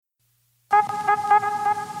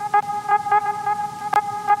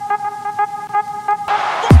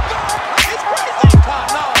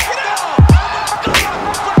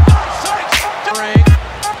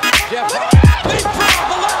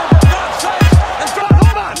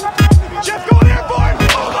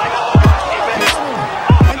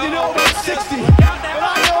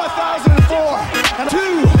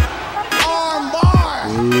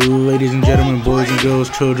Ladies and gentlemen, boys and girls,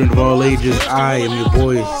 children of all ages, I am your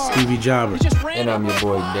boy, Stevie Jobber. And I'm your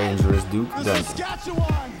boy, Dangerous Duke Duncan.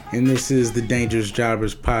 And this is the Dangerous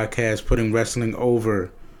Jobbers podcast, putting wrestling over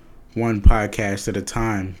one podcast at a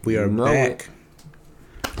time. We are back.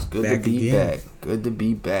 It's good to be back. Good to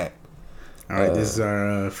be back. All right, this is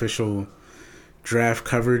our official draft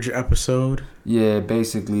coverage episode. Yeah,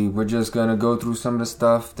 basically, we're just going to go through some of the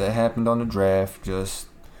stuff that happened on the draft, just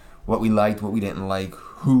what we liked, what we didn't like,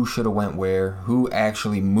 who should have went where, who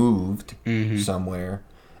actually moved somewhere,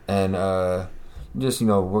 and just,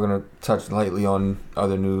 we're going to touch lightly on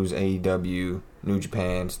other news, AEW, New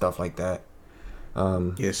Japan, stuff like that.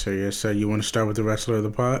 Yes, sir. You want to start with the wrestler of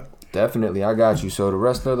the pod? Definitely, I got you. So the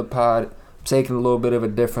wrestler of the pod, I'm taking a little bit of a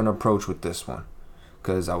different approach with this one,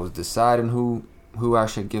 because I was deciding who I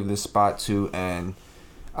should give this spot to, and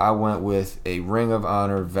I went with a Ring of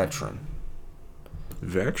Honor veteran.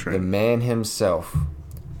 The man himself,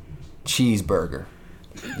 Cheeseburger.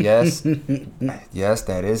 Yes, yes,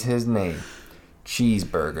 that is his name.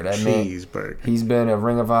 Cheeseburger. That Cheeseburger. Man, he's been a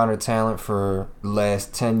Ring of Honor talent for the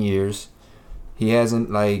last 10 years. He hasn't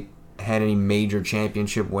had any major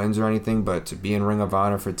championship wins or anything, but to be in Ring of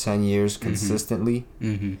Honor for 10 years consistently,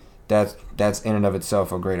 that's in and of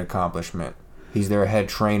itself a great accomplishment. He's their head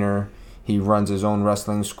trainer. He runs his own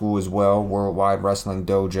wrestling school as well, Worldwide Wrestling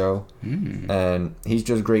Dojo. And he's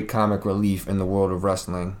just great comic relief in the world of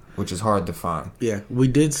wrestling, which is hard to find. Yeah, we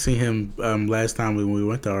did see him last time when we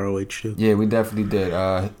went to ROH too. Yeah, we definitely did.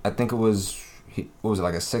 I think it was,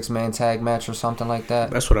 like a 6-man tag match or something like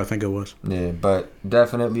that? That's what I think it was. Yeah, but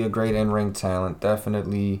definitely a great in-ring talent.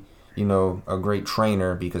 Definitely, a great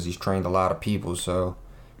trainer because he's trained a lot of people. So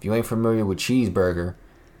if you ain't familiar with Cheeseburger,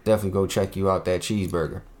 definitely go check you out that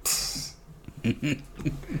Cheeseburger.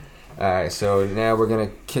 Alright, so now we're going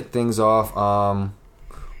to kick things off.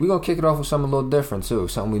 We're going to kick it off with something a little different, too.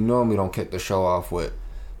 Something we normally don't kick the show off with.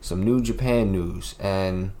 Some New Japan news.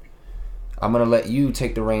 And I'm going to let you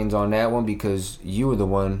take the reins on that one because you were the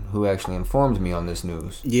one who actually informed me on this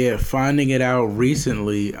news. Yeah, finding it out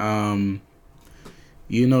recently. Some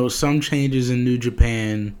changes in New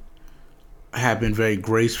Japan happen very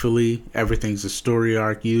gracefully. Everything's a story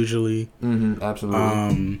arc usually.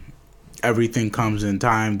 Absolutely. Everything comes in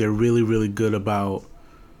time. They're really, really good about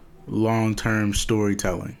long-term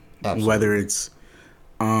storytelling. Absolutely. Whether it's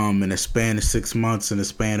in a span of 6 months, in a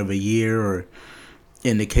span of a year, or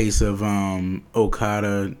in the case of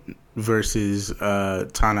Okada versus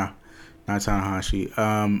Okada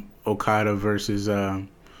versus Okada versus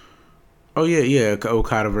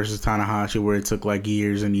Tanahashi, where it took like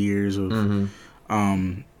years and years of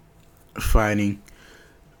fighting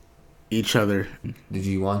each other.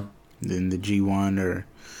 The G1? In the G1 or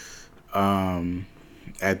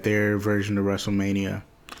at their version of WrestleMania.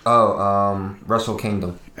 Wrestle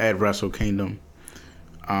Kingdom. At Wrestle Kingdom.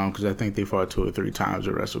 Because I think they fought 2 or 3 times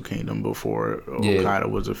at Wrestle Kingdom before Okada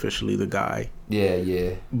was officially the guy.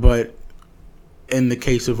 Yeah. But in the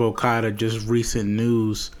case of Okada, just recent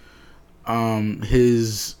news,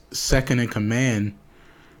 his second in command,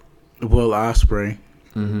 Will Ospreay,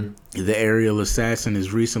 the aerial assassin,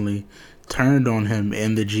 has recently turned on him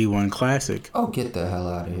in the G1 Classic. Oh, get the hell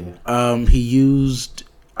out of here. He used,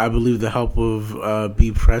 I believe, the help of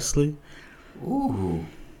B. Presley. Ooh.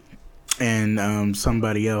 And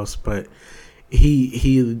somebody else, but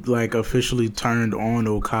he officially turned on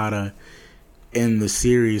Okada in the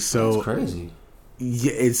series. So that's crazy.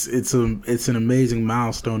 Yeah, it's an amazing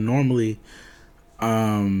milestone. Normally,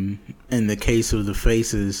 in the case of the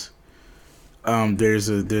faces, there's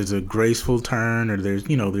a graceful turn, or there's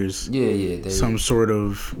some sort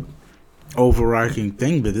of overarching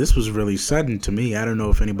thing, but this was really sudden to me. I don't know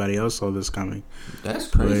if anybody else saw this coming. That's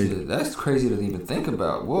crazy. That's crazy to even think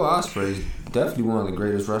about. Will Ospreay is definitely one of the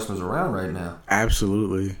greatest wrestlers around right now.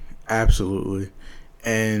 Absolutely.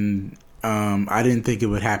 And I didn't think it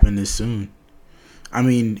would happen this soon. I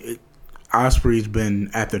mean, Ospreay's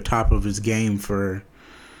been at the top of his game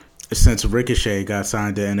since Ricochet got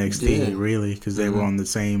signed to NXT, really, because they were on the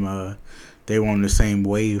same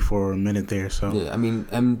wave for a minute there. So yeah, I mean,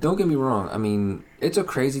 and don't get me wrong. I mean, it's a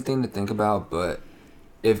crazy thing to think about, but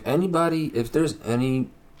if there's any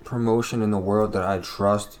promotion in the world that I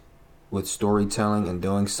trust with storytelling and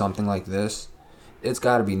doing something like this, it's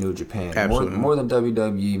got to be New Japan. Absolutely. More than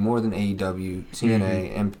WWE, more than AEW,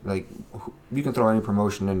 TNA, and like you can throw any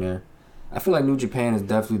promotion in there. I feel like New Japan is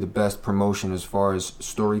definitely the best promotion as far as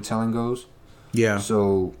storytelling goes. Yeah.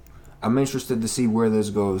 So I'm interested to see where this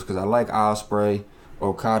goes because I like Ospreay.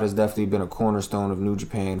 Okada's definitely been a cornerstone of New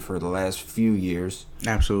Japan for the last few years.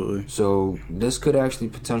 Absolutely. So this could actually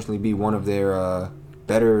potentially be one of their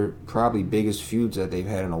better, probably biggest feuds that they've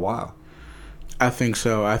had in a while. I think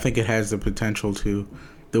so. I think it has the potential to.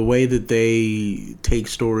 The way that they take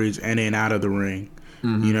stories in and out of the ring.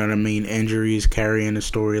 Mm-hmm. You know what I mean? Injuries carrying the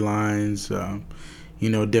storylines.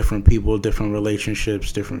 Different people, different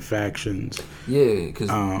relationships, different factions. Yeah, because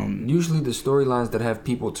usually the storylines that have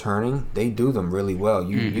people turning, they do them really well.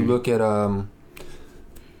 You look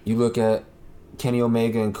at Kenny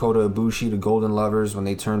Omega and Kota Ibushi, the Golden Lovers, when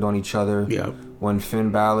they turned on each other. Yeah. When Finn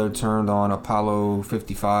Balor turned on Apollo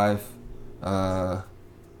 55. What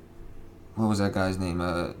was that guy's name?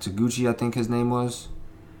 Taguchi, I think his name was.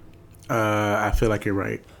 I feel like you're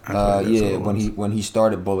right. When he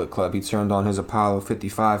started Bullet Club, he turned on his Apollo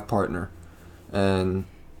 55 partner, and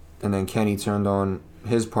then Kenny turned on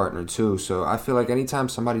his partner too. So I feel like anytime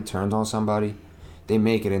somebody turns on somebody, they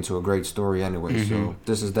make it into a great story anyway. Mm-hmm. So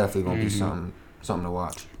this is definitely gonna be something to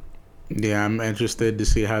watch. Yeah, I'm interested to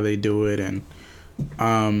see how they do it, and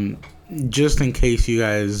just in case you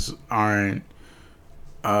guys aren't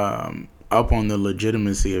up on the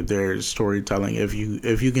legitimacy of their storytelling, if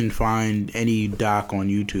you can find any doc on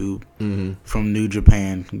YouTube from New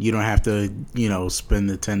Japan, you don't have to spend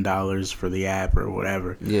the $10 for the app or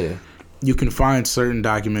whatever. Yeah, you can find certain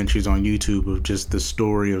documentaries on YouTube of just the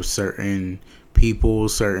story of certain people,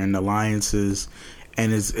 certain alliances,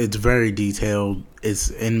 and it's very detailed. It's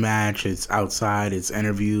in match, it's outside, it's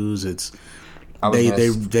interviews, it's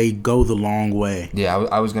they go the long way. Yeah,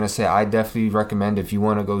 I was gonna say I definitely recommend if you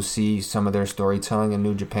want to go see some of their storytelling in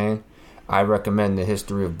New Japan, I recommend the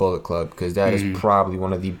History of Bullet Club because that is probably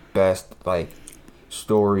one of the best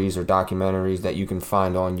stories or documentaries that you can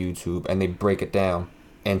find on YouTube, and they break it down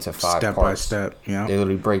into 5 step parts. By step. Yeah, they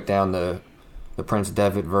literally break down the Prince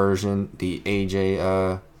Devitt version, the AJ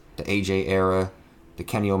era, the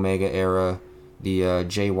Kenny Omega era, the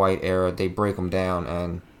Jay White era. They break them down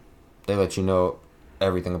and they let you know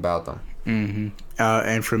everything about them. Mm-hmm.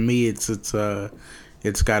 And for me, it's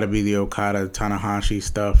got to be the Okada Tanahashi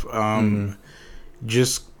stuff.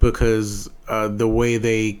 Just because the way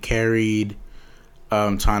they carried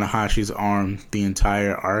Tanahashi's arm the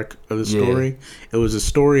entire arc of the story. It was a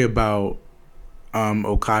story about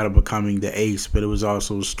Okada becoming the ace, but it was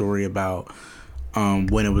also a story about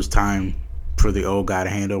when it was time for the old guy to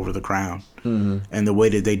hand over the crown. And the way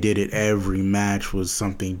that they did it, every match was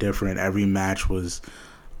something different. Every match was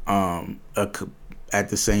at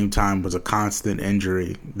the same time was a constant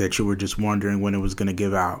injury that you were just wondering when it was going to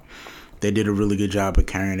give out. They did a really good job of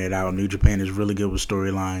carrying it out. New Japan is really good with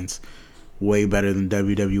storylines, way better than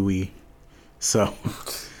WWE. So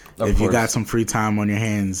if you got some free time on your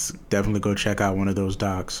hands, definitely go check out one of those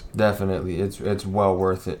docs. Definitely. It's well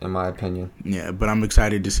worth it, in my opinion. Yeah, but I'm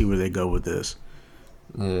excited to see where they go with this.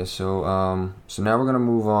 Yeah, so now we're going to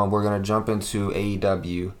move on. We're going to jump into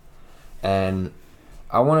AEW. And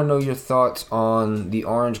I want to know your thoughts on the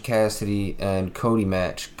Orange Cassidy and Cody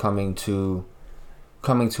match coming to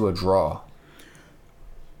a draw.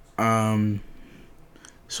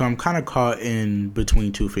 So I'm kind of caught in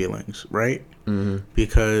between two feelings, right? Mm-hmm.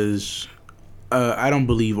 Because I don't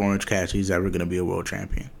believe Orange Cassidy's ever going to be a world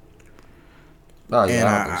champion. Oh yeah, and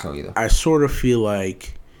I don't think so either. I sort of feel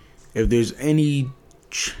like if there's any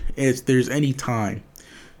time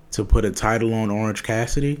to put a title on Orange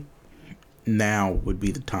Cassidy, now would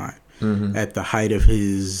be the time. Mm-hmm. At the height of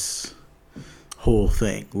his whole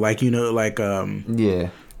thing,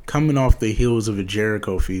 coming off the heels of a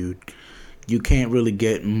Jericho feud, you can't really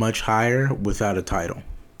get much higher without a title.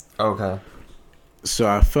 Okay. So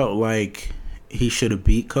I felt like he should have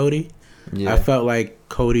beat Cody. Yeah. I felt like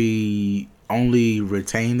Cody only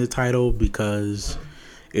retained the title because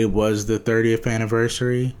it was the 30th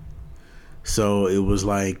anniversary. So it was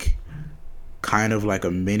kind of like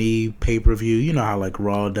a mini pay-per-view. You know how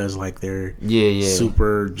Raw does their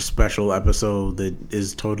super special episode that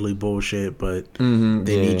is totally bullshit, but they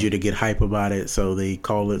need you to get hype about it, so they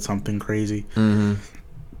call it something crazy. Mm-hmm.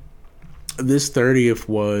 This 30th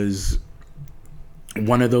was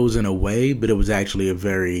one of those in a way, but it was actually a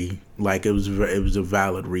very it was a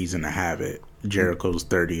valid reason to have it. Jericho's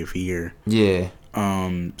 30th year. Yeah.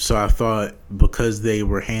 So I thought because they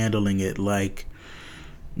were handling it like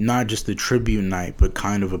not just a tribute night, but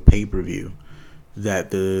kind of a pay-per-view,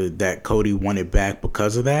 that Cody won it back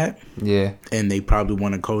because of that. Yeah. And they probably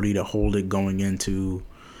wanted Cody to hold it going into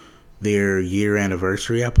their year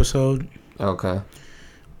anniversary episode. Okay.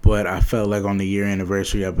 But I felt like on the year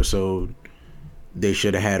anniversary episode, they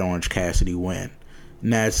should have had Orange Cassidy win.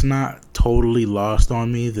 Now, it's not totally lost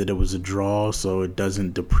on me that it was a draw, so it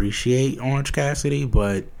doesn't depreciate Orange Cassidy,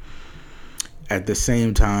 but at the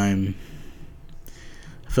same time,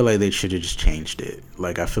 I feel like they should have just changed it.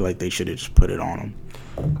 Like, I feel like they should have just put it on him.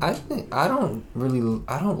 I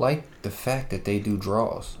don't like the fact that they do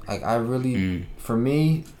draws. Like, I really, for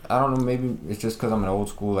me, I don't know, maybe it's just because I'm an old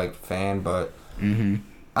school, like, fan, but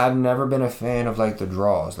I've never been a fan of, like, the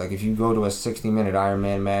draws. Like, if you go to a 60-minute Iron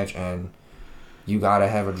Man match and you gotta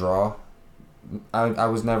have a draw, I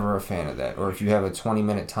was never a fan of that. Or if you have a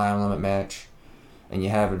 20-minute time limit match and you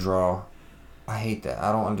have a draw, I hate that.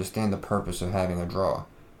 I don't understand the purpose of having a draw.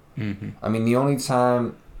 I mean, the only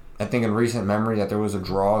time I think in recent memory that there was a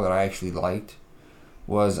draw that I actually liked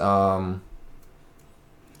was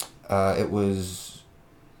it was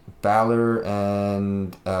Balor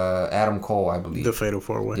and Adam Cole, I believe. The Fatal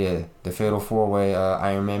 4-Way. Yeah, the Fatal 4-Way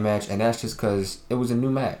Iron Man match, and that's just because it was a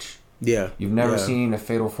new match. Yeah. You've never seen a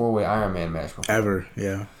Fatal 4-Way Iron Man match before. Ever,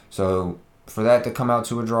 yeah. So, for that to come out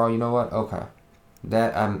to a draw, you know what? Okay.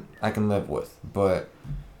 That I can live with. But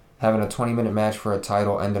having a 20-minute match for a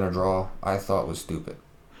title ending a draw, I thought was stupid.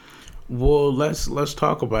 Well, let's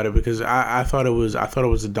talk about it because I thought it was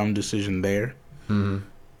a dumb decision there.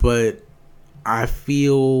 But I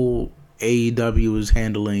feel AEW is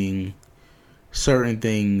handling certain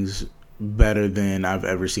things better than I've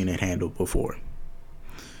ever seen it handled before.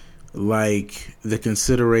 Like the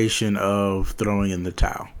consideration of throwing in the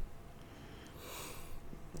towel.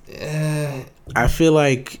 I feel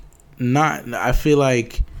like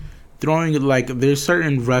throwing, like, there's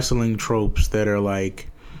certain wrestling tropes that are like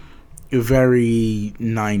very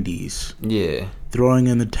 90s. Yeah. Throwing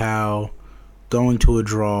in the towel, going to a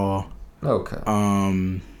draw. Okay.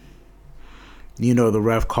 You know, the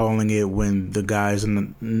ref calling it when the guy's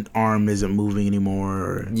in the arm isn't moving anymore.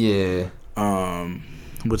 Or, yeah.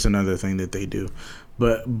 What's another thing that they do?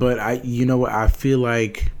 But I, you know what? I feel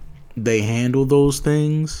like they handle those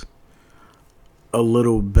things a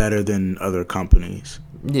little better than other companies.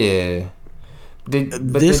 Yeah.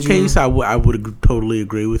 This case, I would totally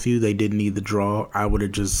agree with you. They didn't need the draw. I would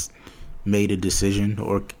have just made a decision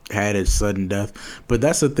or had a sudden death. But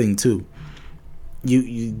that's the thing too.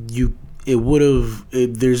 It would have.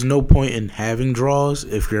 There's no point in having draws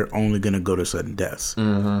if you're only gonna go to sudden deaths.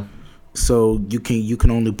 So you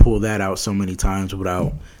can only pull that out so many times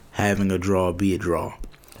without having a draw be a draw.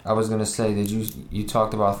 I was gonna say, you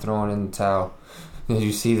talked about throwing in the towel? Did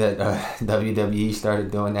you see that WWE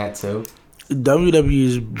started doing that too? WWE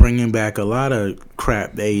is bringing back a lot of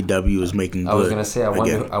crap AEW is making good. I was gonna say,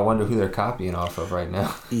 I wonder who they're copying off of right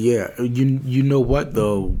now. Yeah, you know what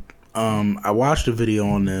though? I watched a video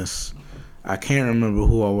on this. I can't remember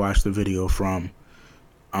who I watched the video from.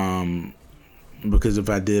 Because if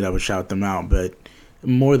I did, I would shout them out. But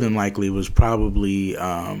more than likely, it was probably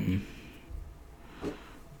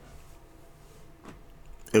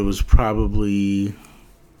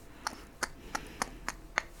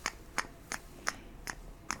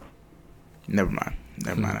Never mind.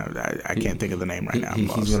 I can't think of the name right now.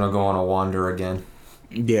 He's gonna go on a wander again.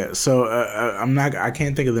 Yeah. So I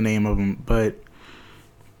can't think of the name of him, but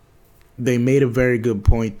they made a very good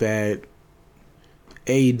point that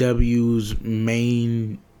AEW's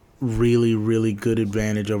main really, really good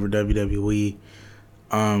advantage over WWE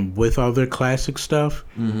with all their classic stuff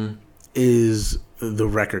is the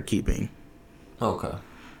record keeping. Okay.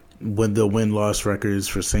 With the win-loss records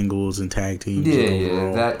for singles and tag teams.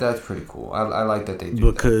 Yeah, that's pretty cool. I like that they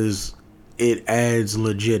do because it adds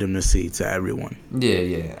legitimacy to everyone.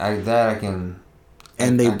 Yeah. I can.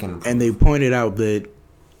 And they pointed out that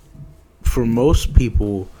for most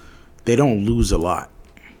people, they don't lose a lot.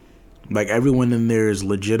 Like, everyone in there is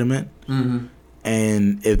legitimate.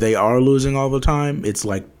 And if they are losing all the time, it's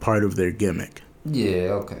like part of their gimmick.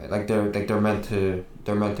 Yeah, okay. Like they're meant to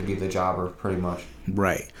be the jobber, pretty much.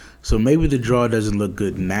 Right. So maybe the draw doesn't look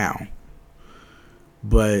good now,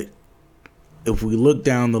 but if we look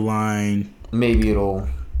down the line, maybe it'll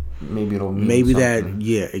mean something.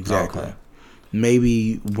 Yeah, exactly. Okay.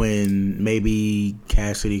 Maybe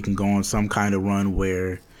Cassidy can go on some kind of run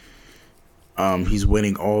where he's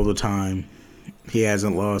winning all the time. He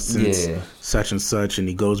hasn't lost since such and such, and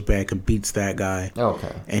he goes back and beats that guy.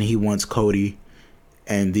 Okay. And he wants Cody,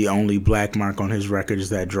 and the only black mark on his record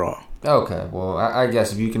is that draw. Okay. Well, I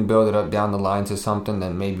guess if you can build it up down the line to something,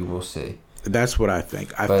 then maybe we'll see. That's what I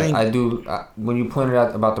think. When you pointed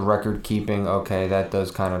out about the record keeping, okay, that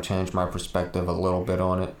does kind of change my perspective a little bit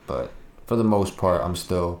on it. But for the most part, I'm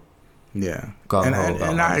still gung-ho about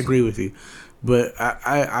and I agree with you. But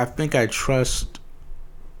I think I trust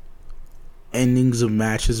endings of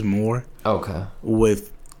matches more. Okay.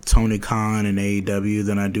 With Tony Khan and AEW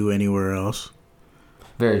than I do anywhere else.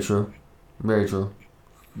 Very true. Very true.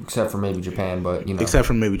 Except for maybe Japan, but Except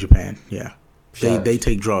for maybe Japan, yeah. They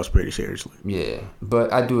take draws pretty seriously. Yeah,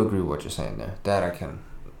 but I do agree with what you're saying there. That I can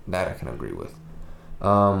agree with.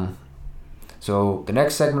 So the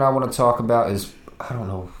next segment I want to talk about is, I don't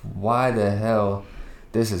know why the hell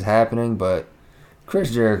this is happening, but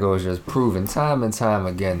Chris Jericho has just proven time and time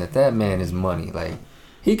again that man is money. Like,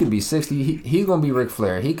 he could be 60. He's gonna be Ric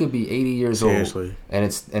Flair. He could be 80 years old, and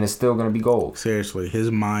it's still gonna be gold. Seriously,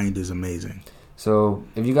 his mind is amazing. So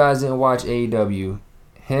if you guys didn't watch AEW,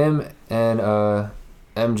 him and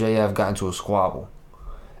MJF got into a squabble,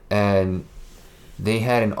 and they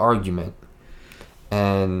had an argument,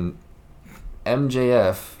 and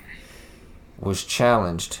MJF was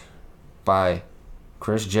challenged by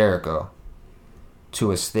Chris Jericho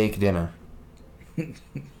to a steak dinner.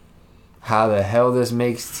 How the hell this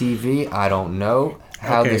makes TV, I don't know.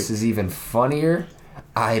 How this is even funnier,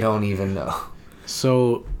 I don't even know.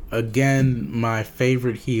 So again, my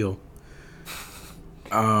favorite heel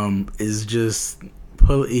is just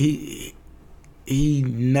he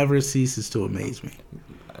never ceases to amaze me.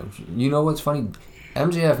 You know what's funny?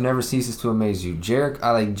 MJF never ceases to amaze you.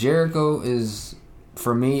 Jericho is,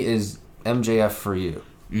 for me, is MJF for you.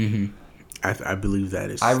 Mm-hmm. I believe that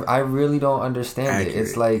is. I really don't understand accurate. It.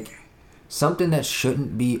 It's like something that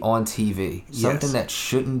shouldn't be on TV. Something that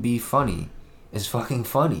shouldn't be funny is fucking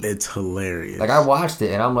funny. It's hilarious. Like, I watched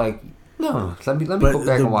it and I'm like, no, let me go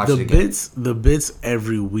back and watch it again. The bits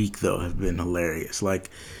every week though have been hilarious. Like,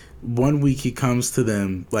 one week he comes to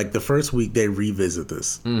them, like the first week they revisit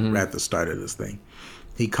this at the start of this thing.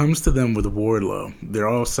 He comes to them with Wardlow. They're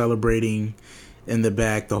all celebrating in the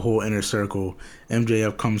back, the whole inner circle.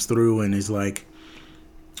 MJF comes through and is like,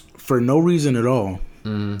 for no reason at all,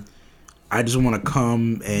 I just want to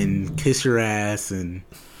come and kiss your ass and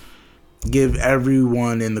give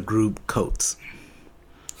everyone in the group coats.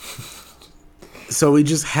 So he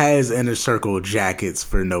just has inner circle jackets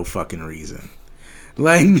for no fucking reason.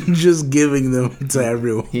 Like, just giving them to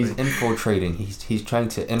everyone. He's infiltrating. He's trying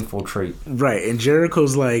to infiltrate. Right, and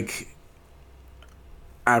Jericho's like,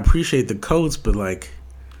 I appreciate the coats, but like,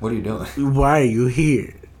 what are you doing? Why are you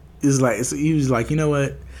here? He was like, you know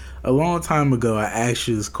what? A long time ago, I asked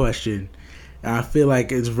you this question, and I feel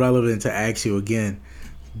like it's relevant to ask you again.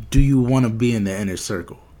 Do you want to be in the inner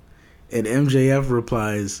circle? And MJF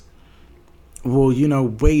replies, well,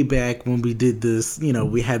 way back when we did this,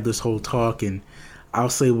 we had this whole talk, and I'll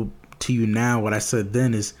say to you now what I said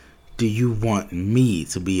then is, do you want me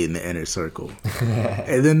to be in the inner circle?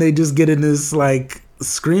 And then they just get in this, like,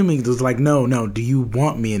 screaming. It's like, no, do you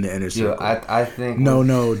want me in the inner circle? I think...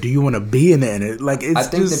 No, do you want to be in the inner... Like, it's I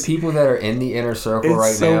think the people that are in the inner circle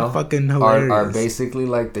right now fucking hilarious. Are basically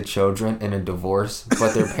like the children in a divorce,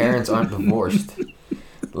 but their parents aren't divorced.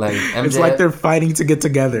 Like, it's like they're fighting to get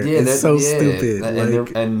together. Yeah, it's so stupid.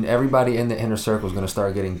 And everybody in the inner circle is going to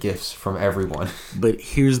start getting gifts from everyone. But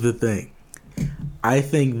here's the thing. I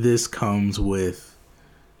think this comes with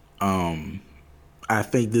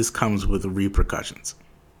repercussions.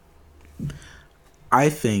 I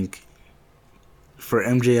think for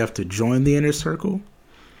MJF to join the inner circle,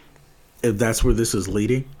 if that's where this is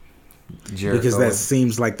leading, because that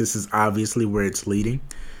seems like this is obviously where it's leading.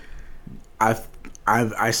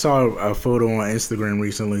 I saw a photo on Instagram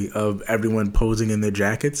recently of everyone posing in their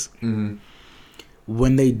jackets. Mm-hmm.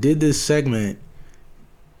 When they did this segment,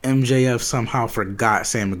 MJF somehow forgot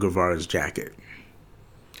Sammy Guevara's jacket.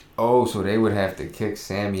 Oh, so they would have to kick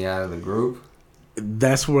Sammy out of the group?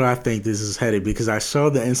 That's where I think this is headed, because I saw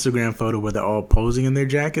the Instagram photo where they're all posing in their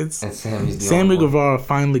jackets. And Sammy Guevara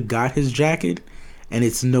finally got his jacket, and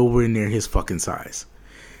it's nowhere near his fucking size.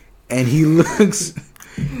 And he looks...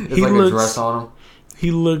 It's like a dress on him? He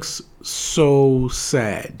looks so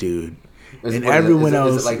sad, dude. Everyone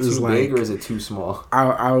else is it like too big or is it too small?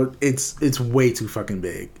 It's way too fucking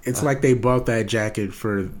big. It's like they bought that jacket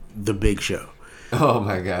for the Big Show. Oh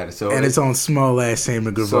my god! And it's on small ass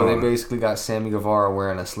Sammy Guevara. So they basically got Sammy Guevara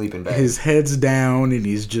wearing a sleeping bag. His head's down and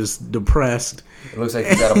he's just depressed. It looks like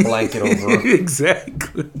he's got a blanket over him.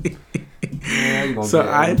 Exactly. Yeah, you're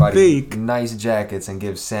gonna I think nice jackets and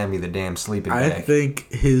give Sammy the damn sleeping bag. I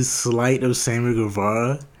think his slight of Sammy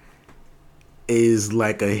Guevara is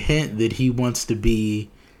like a hint that he wants to be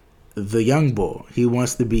the young bull. He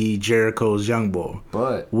wants to be Jericho's young bull.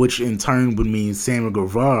 But which in turn would mean Sammy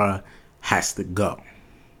Guevara has to go.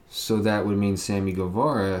 So that would mean Sammy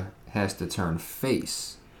Guevara has to turn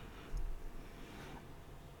face.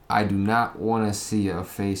 I do not want to see a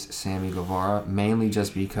face Sammy Guevara, mainly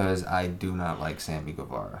just because I do not like Sammy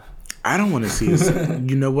Guevara. I don't want to see it.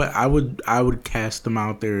 You know what? I would cast him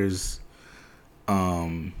out there as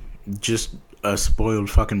just a spoiled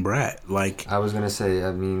fucking brat. Like, I was gonna say,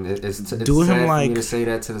 I mean, it's sad do him for like, me to say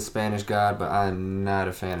that to the Spanish God, but I'm not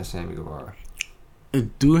a fan of Sammy Guevara.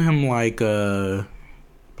 Do him like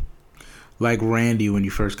Randy when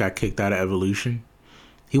you first got kicked out of Evolution.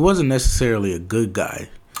 He wasn't necessarily a good guy.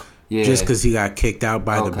 Yeah. Just because he got kicked out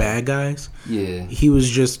by the bad guys. Yeah. He was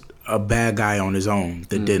just a bad guy on his own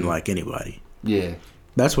that didn't like anybody. Yeah.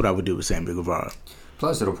 That's what I would do with Sammy Guevara.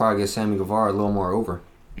 Plus, it'll probably get Sammy Guevara a little more over.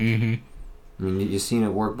 Mm-hmm. I mean, you've seen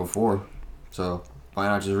it work before, so why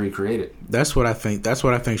not just recreate it? That's what I think. That's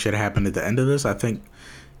what I think should happen at the end of this. I think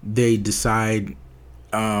they decide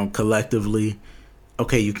collectively,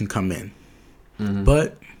 okay, you can come in,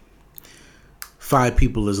 but 5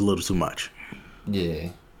 people is a little too much. Yeah.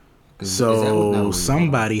 So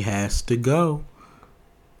somebody has to go.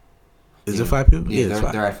 Is it 5 people? Yeah,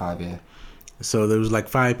 they're at 5. Yeah. So there was like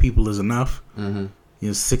 5 people is enough.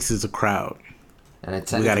 Mm-hmm. 6 is a crowd. And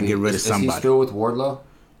we got to get rid of somebody. Is he still with Wardlow?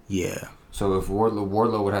 Yeah. So if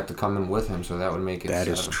Wardlow would have to come in with him, so that would make it. That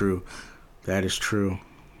 7. is true. That is true.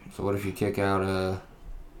 So what if you kick out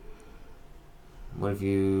what if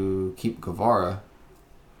you keep Guevara,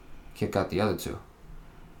 kick out the other 2?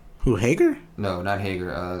 Who, Hager? No, not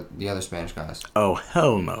Hager. The other Spanish guys. Oh,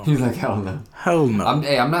 hell no. He's like, hell no. Hell no.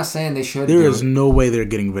 I'm not saying they should. There is no way they're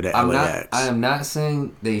getting rid of LAX. I am not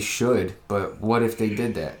saying they should, but what if they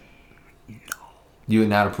did that? No. You would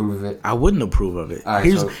not approve of it? I wouldn't approve of it. Right,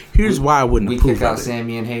 here's why I wouldn't approve of it. We kick out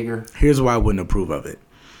Sammy and Hager? Here's why I wouldn't approve of it.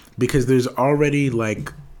 Because there's already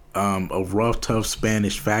like a rough, tough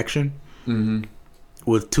Spanish faction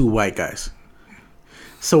with 2 white guys.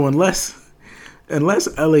 So unless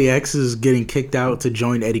LAX is getting kicked out to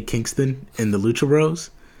join Eddie Kingston in the Lucha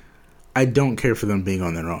Bros, I don't care for them being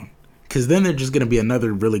on their own. Because then they're just going to be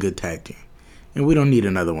another really good tag team. And we don't need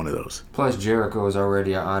another one of those. Plus, Jericho is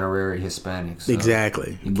already an honorary Hispanic. So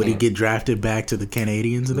exactly. Would he get drafted back to the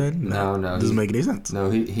Canadians then? No. Doesn't make any sense. No,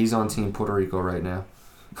 he's on Team Puerto Rico right now.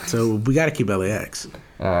 So we got to keep LAX.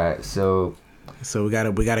 All right, so we got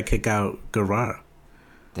to kick out Guevara.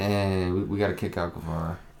 Damn, we got to kick out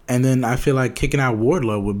Guevara. And then I feel like kicking out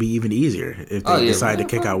Wardlow would be even easier if they decide to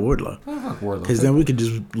kick out Wardlow. Because then we could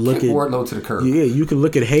just look at Wardlow to the curb. Yeah, you could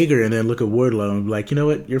look at Hager and then look at Wardlow and be like, you know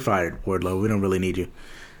what, you're fired, Wardlow. We don't really need you.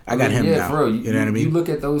 I got him now. For real, you know what I mean? You look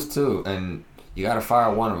at those 2, and you got to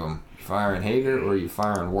fire one of them. You firing Hager or you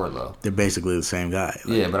firing Wardlow? They're basically the same guy.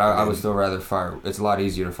 Like, yeah, but I would still rather fire. It's a lot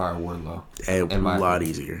easier to fire Wardlow. A lot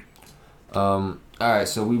easier. All right,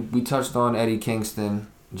 so we touched on Eddie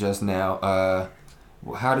Kingston just now.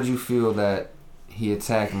 How did you feel that he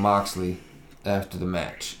attacked Moxley after the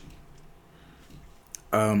match?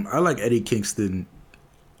 I like Eddie Kingston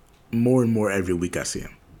more and more every week I see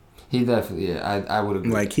him. He definitely, I would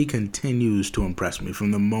agree. Like, he continues to impress me. From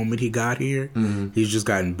the moment he got here, he's just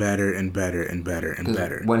gotten better and better and better and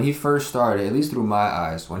better. When he first started, at least through my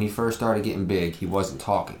eyes, when he first started getting big, he wasn't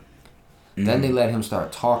talking. Then they let him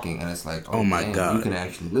start talking, and it's like, oh my God, you can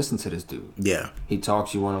actually listen to this dude. Yeah. He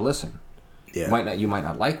talks, you want to listen. Yeah. You might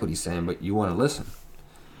not like what he's saying, but you want to listen.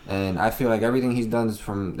 And I feel like everything he's done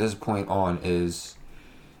from this point on it's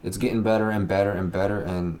getting better and better and better,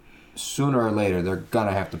 and sooner or later they're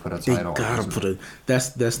gonna have to put a title on. That's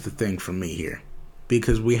the thing for me here,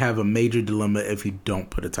 because we have a major dilemma if you don't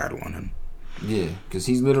put a title on him. Yeah, because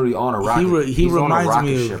he's literally on a rocket. He's on a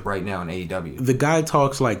rocket ship right now in AEW. The guy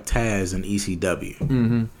talks like Taz in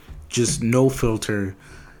ECW. Just no filter,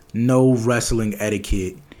 no wrestling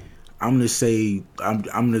etiquette. I'm gonna say I'm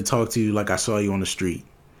gonna talk to you like I saw you on the street.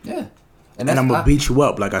 Yeah, and I'm gonna beat you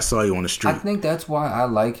up like I saw you on the street. I think that's why I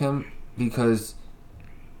like him, because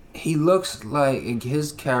he looks like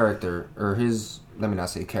his character, or his, let me not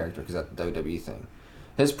say character because that's the WWE thing.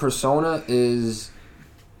 His persona is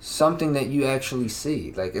something that you actually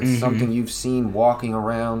see. Like, it's something you've seen walking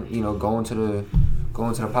around, going to the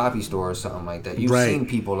Poppy store or something like that. You've seen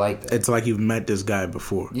people like that. It's like you've met this guy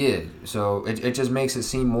before. Yeah, so it just makes it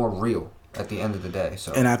seem more real at the end of the day.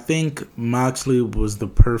 So, and I think Moxley was the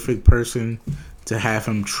perfect person to have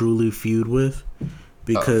him truly feud with,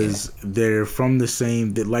 because they're from the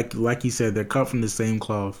same. Like you said, they're cut from the same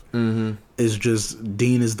cloth. It's just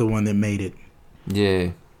Dean is the one that made it. Yeah.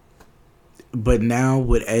 But now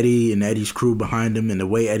with Eddie and Eddie's crew behind him, and the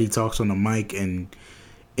way Eddie talks on the mic, and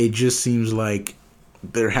it just seems like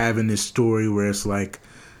they're having this story where it's like,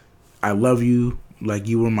 I love you like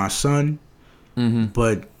you were my son,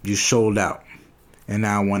 but you sold out, and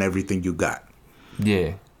now I want everything you got.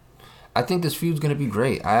 Yeah. I think this feud's going to be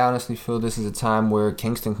great. I honestly feel this is a time where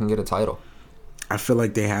Kingston can get a title. I feel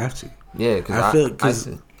like they have to. Yeah, because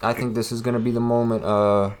I think this is going to be the moment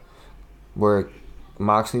where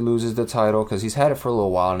Moxley loses the title, because he's had it for a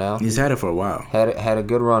little while now. He's had it for a while. Had a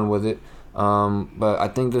good run with it. But I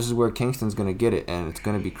think this is where Kingston's going to get it, and it's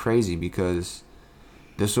going to be crazy because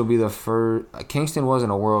this will be the first... Kingston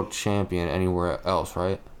wasn't a world champion anywhere else,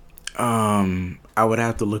 right? I would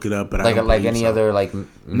have to look it up, but like I don't like believe any so. other like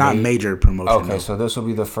not major promotion. Okay, so this will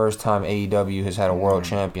be the first time AEW has had a world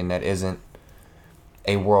champion that isn't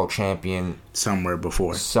a world champion somewhere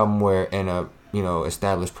in a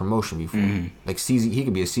established promotion before. Like he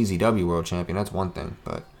could be a CZW world champion. That's one thing,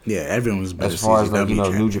 but yeah, everyone's been as far as like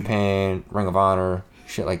champion. New Japan, Ring of Honor,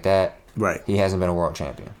 shit like that. Right. He hasn't been a world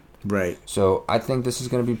champion. Right. So I think this is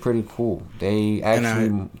going to be pretty cool. They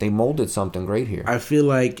actually they molded something great here. I feel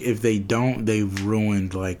like if they don't, they've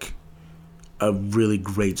ruined like a really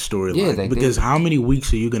great storyline. Yeah, because how many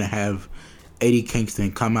weeks are you going to have Eddie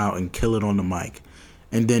Kingston come out and kill it on the mic,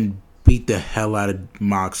 and then beat the hell out of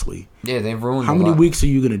Moxley? Yeah, they've ruined. How many weeks are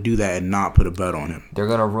you going to do that and not put a bet on him? They're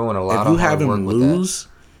going to ruin a lot. If you have him lose,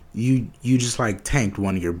 you just like tanked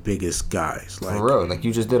one of your biggest guys. Like, for real, like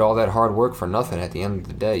you just did all that hard work for nothing. At the end of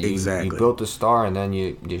the day, exactly. You built the star and then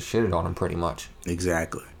you shitted on him pretty much.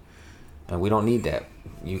 Exactly. And we don't need that.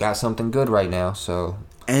 You got something good right now, so.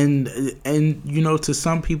 And to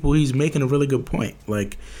some people, he's making a really good point.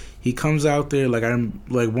 Like, he comes out there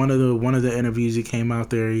one of the interviews, he came out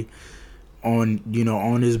there on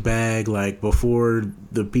his bag, like before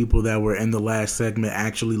the people that were in the last segment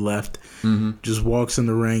actually left. Just walks in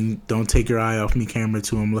the ring, don't take your eye off me, camera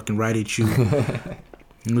to him, looking right at you.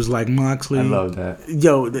 It was like, Moxley, I love that.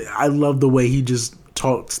 Yo, I love the way he just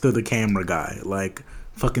talks to the camera guy, like,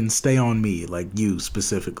 fucking stay on me, like you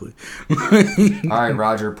specifically. All right,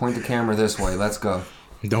 Roger, point the camera this way, let's go.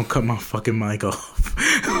 Don't cut my fucking mic off.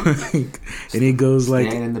 And he goes like,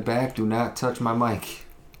 stand in the back, do not touch my mic.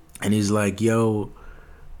 And he's like, yo,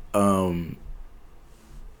 he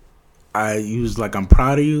was like, I'm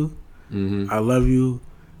proud of you. I love you.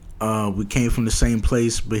 We came from the same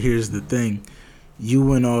place, but here's the thing. You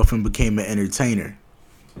went off and became an entertainer.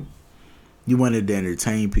 You wanted to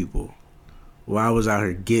entertain people. Well, I was out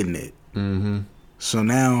here getting it. So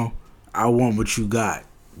now I want what you got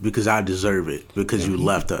because I deserve it because you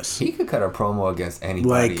left us. He could cut a promo against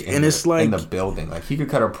anybody in the building. Like, he could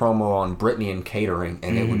cut a promo on Brittany and catering,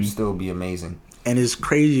 and it would still be amazing. And it's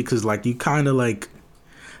crazy because, like, you kind of, like,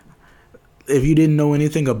 if you didn't know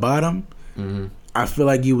anything about him, I feel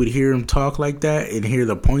like you would hear him talk like that and hear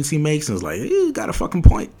the points he makes, and it's like, you got a fucking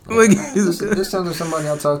point. Like, this sounds like somebody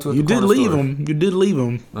I talked to at you the did leave him. You did leave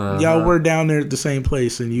him. Y'all were down there at the same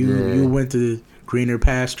place, and you went to greener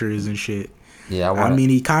pastures and shit. Yeah, I mean,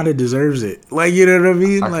 he kind of deserves it. Like, you know what I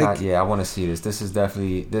mean? I want to see this. This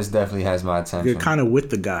definitely has my attention. You're kind of with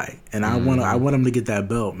the guy, and I want him to get that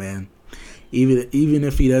belt, man. Even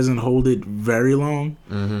if he doesn't hold it very long,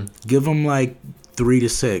 give him like 3 to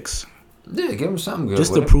 6. Yeah, give him something good.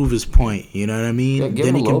 Just to prove his point, you know what I mean? Yeah,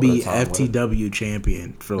 then he can be FTW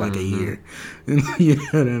champion for like a year. You know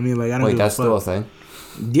what I mean? Like, I don't. Wait, that's still a thing?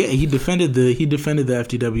 Yeah, he defended the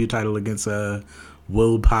FTW title against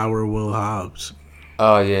Will Hobbs.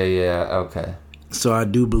 Oh yeah, okay. So I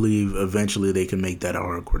do believe eventually they can make that a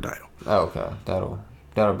hardcore title. Okay,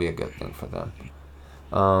 that'll be a good thing for them.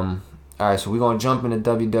 All right, so we're gonna jump into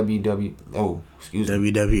www. Oh, excuse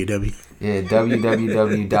me. www. Yeah,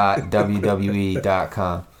 www.wwe.com.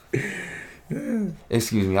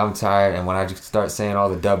 Excuse me, I'm tired, and when I just start saying all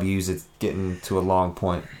the W's, it's getting to a long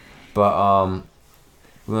point. But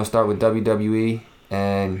we're gonna start with WWE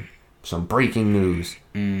and some breaking news.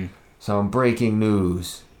 Some breaking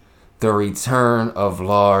news: the return of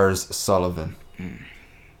Lars Sullivan.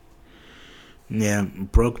 Yeah,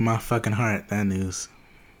 broke my fucking heart. That news.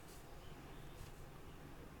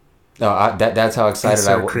 No, that's how excited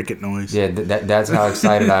I was. Cricket noise. Yeah, that's how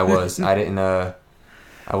excited I was. I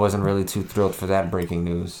wasn't really too thrilled for that breaking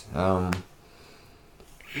news. And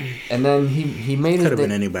then he made it. Could have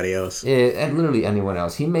been anybody else. Yeah, and literally anyone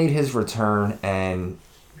else. He made his return, and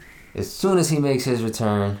as soon as he makes his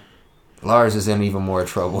return, Lars is in even more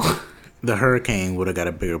trouble. The Hurricane would have got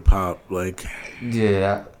a bigger pop. Like,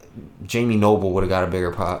 yeah, Jamie Noble would have got a bigger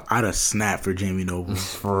pop. I'd have snapped for Jamie Noble.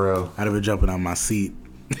 For real. I'd have been jumping on my seat.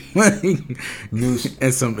 and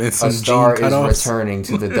some a star is cutoffs. Returning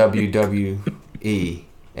to the WWE,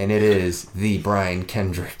 and it is the Brian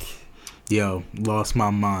Kendrick. Yo, lost my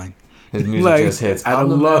mind. His music just hits. I'd have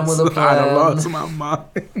lost my mind.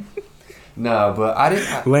 No, but I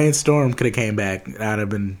didn't. Lance Storm could have came back. I'd have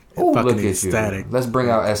been fucking ecstatic. Let's bring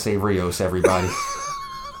out S.A. Rios, everybody.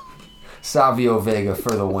 Savio Vega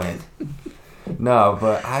for the win. No,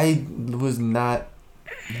 but I was not.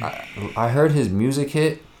 I heard his music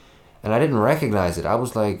hit, and I didn't recognize it. I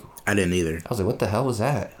was like, I didn't either. I was like, what the hell was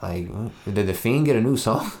that? Like, did the Fiend get a new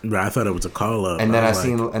song? Bro, I thought it was a call up. And then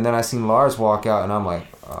I seen Lars walk out, and I'm like,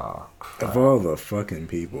 oh, crap. Of all the fucking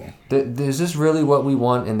people, is this really what we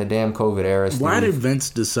want in the damn COVID era? Steve? Why did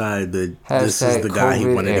Vince decide that this is the guy he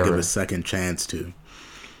wanted to give a second chance to?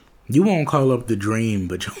 You won't call up the Dream,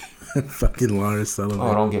 but you fucking Lars Sullivan.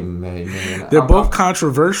 Oh, don't get me mad, man. They're both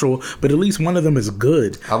controversial, but at least one of them is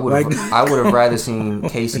good. I would have rather seen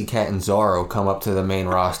Casey Catanzaro come up to the main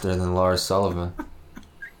roster than Lars Sullivan.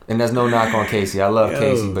 And there's no knock on Casey. I love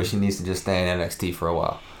Casey, but she needs to just stay in NXT for a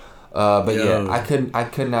while. But yeah, I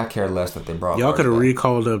could not care less that they brought. Y'all could have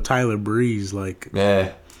recalled up Tyler Breeze, like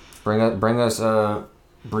yeah, bring us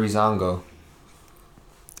Breezango.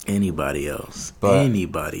 Anybody else? But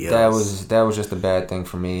anybody else? That was just a bad thing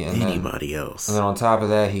for me. And anybody else? And then on top of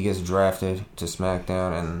that, he gets drafted to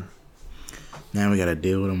SmackDown, and now we gotta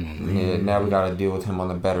deal with him. Now we gotta deal with him on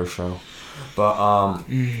the better show. But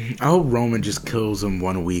I hope Roman just kills him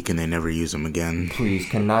 1 week and they never use him again. Please,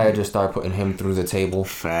 can Nia just start putting him through the table?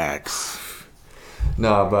 Facts.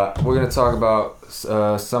 No, but we're gonna talk about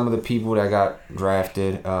some of the people that got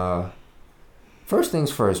drafted. First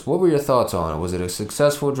things first, what were your thoughts on it? Was it a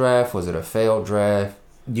successful draft? Was it a failed draft?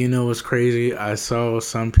 You know what's crazy? I saw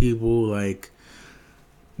some people like,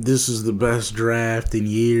 this is the best draft in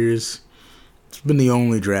years. It's been the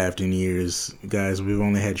only draft in years, guys. We've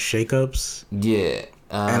only had shakeups. Yeah.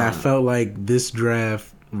 And I felt like this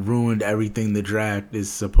draft ruined everything the draft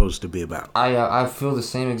is supposed to be about. I feel the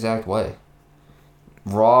same exact way.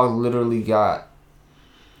 Raw literally got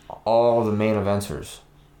all the main eventers.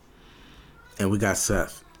 And we got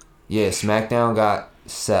Seth. Yeah, SmackDown got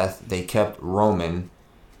Seth. They kept Roman.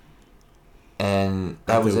 And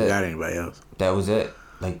that was it. Got anybody else. That was it.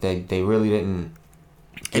 Like, they really didn't.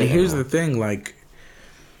 And here's the thing, like,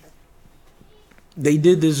 they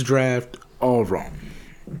did this draft all wrong.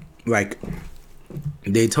 Like,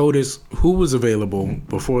 they told us who was available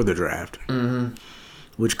before the draft,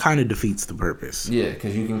 which kind of defeats the purpose. Yeah,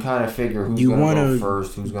 because you can kind of figure who's going to go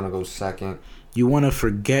first, who's going to go second. You want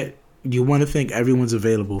to think everyone's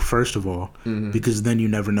available, first of all, because then you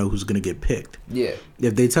never know who's going to get picked. Yeah.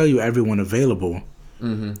 If they tell you everyone available,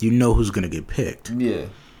 you know who's going to get picked. Yeah.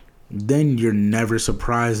 Then you're never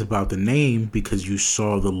surprised about the name because you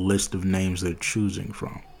saw the list of names they're choosing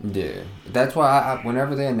from. Yeah. That's why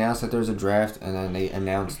whenever they announce that there's a draft and then they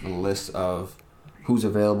announce the list of who's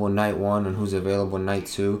available night 1 and who's available night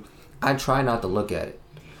 2, I try not to look at it.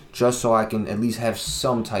 Just so I can at least have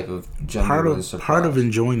some type of genuine surprise. Part of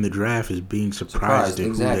enjoying the draft is being surprised at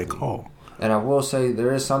exactly. Who they call. And I will say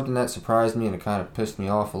there is something that surprised me and it kind of pissed me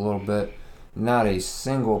off a little bit. Not a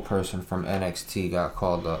single person from NXT got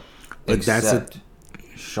called up. But except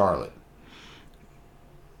Charlotte.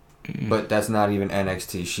 But that's not even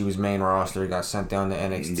NXT. She was main roster, got sent down to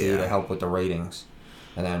NXT to help with the ratings,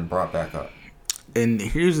 and then brought back up. And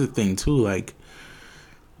here's the thing, too. Like,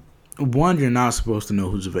 1, you're not supposed to know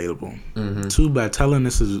who's available. 2, by telling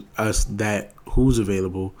us that who's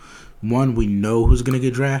available, 1, we know who's going to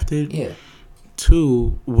get drafted. Yeah.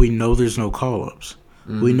 2, we know there's no call-ups.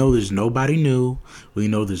 We know there's nobody new. We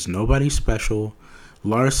know there's nobody special.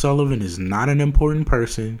 Lars Sullivan is not an important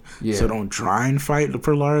person, so don't try and fight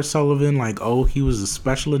for Lars Sullivan like, oh, he was a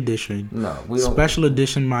special edition. No, we don't. Special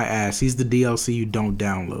edition, my ass. He's the DLC you don't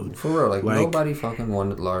download. For real, like nobody fucking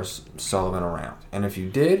wanted Lars Sullivan around. And if you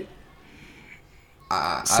did,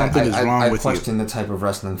 something is wrong with you. I question the type of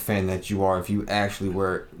wrestling fan that you are if you actually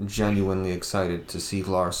were genuinely excited to see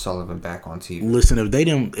Lars Sullivan back on TV. Listen, if they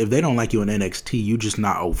don't like you in NXT, you just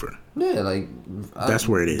not over. Yeah, like that's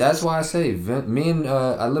where it is. That's why I say me and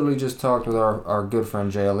I literally just talked with our good friend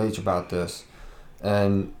JLH about this,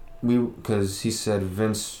 and because he said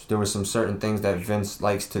Vince, there were some certain things that Vince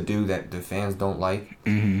likes to do that the fans don't like,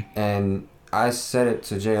 and I said it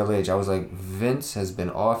to JLH. I was like, Vince has been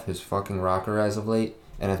off his fucking rocker as of late,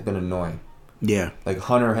 and it's been annoying. Yeah. Like,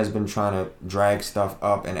 Hunter has been trying to drag stuff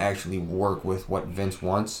up and actually work with what Vince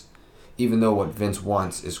wants, even though what Vince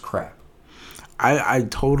wants is crap. I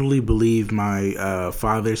totally believe my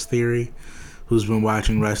father's theory, who's been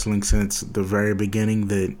watching wrestling since the very beginning,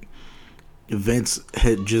 that Vince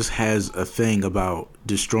just has a thing about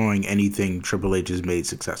destroying anything Triple H has made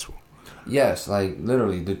successful. Yes, like,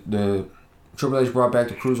 literally, the Triple H brought back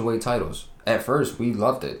the Cruiserweight titles. At first, we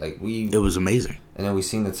loved it. Like It was amazing. And then we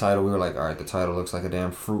seen the title. We were like, all right, the title looks like a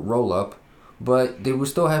damn fruit roll up. But they were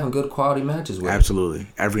still having good quality matches with Absolutely.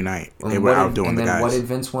 Every night. They were outdoing the guys. And then what did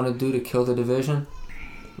Vince want to do to kill the division?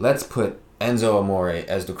 Let's put Enzo Amore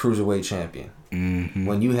as the Cruiserweight champion. Mm-hmm.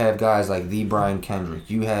 When you have guys like the Brian Kendrick,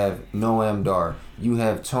 you have Noam Dar, you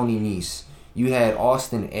have Tony Nese, you had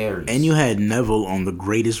Austin Aries. And you had Neville on the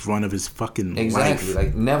greatest run of his fucking exactly, life.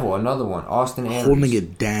 Like Neville, another one. Austin Aries. Holding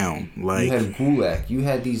it down. Like, you had Gulak. You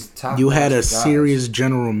had these top you had a guys. serious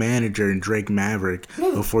general manager in Drake Maverick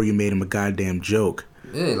before you made him a goddamn joke.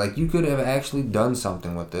 Yeah, like you could have actually done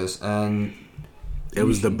something with this, and it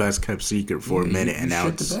was the best kept secret for a minute, and now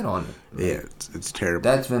it's the bet on it. Like, yeah, it's terrible.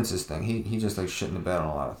 That's Vince's thing. He just like shitting the bed on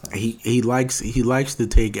a lot of things. He likes to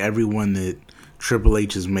take everyone that Triple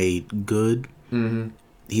H has made good. Mm-hmm.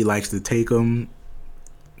 He likes to take them,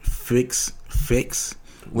 fix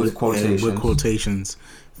with quotations,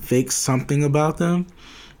 fix something about them,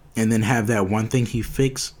 and then have that one thing he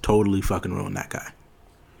fixed totally fucking ruin that guy.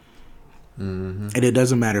 Mm-hmm. And it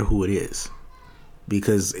doesn't matter who it is,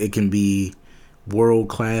 because it can be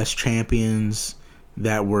world-class champions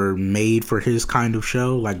that were made for his kind of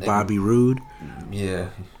show, like Bobby Roode. Yeah.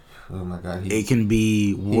 Oh my God. It can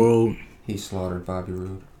be world. He slaughtered Bobby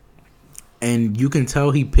Roode. And you can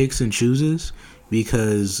tell he picks and chooses,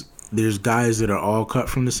 because there's guys that are all cut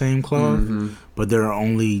from the same cloth, but there are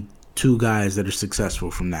only 2 guys that are successful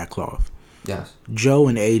from that cloth. Yes. Joe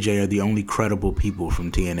and AJ are the only credible people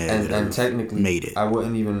from TNA that technically made it. I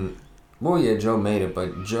wouldn't even. Well, yeah, Joe made it,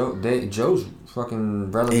 but Joe's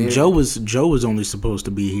fucking relegated. And Joe was only supposed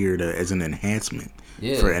to be here as an enhancement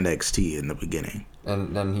for NXT in the beginning.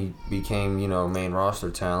 And then he became, main roster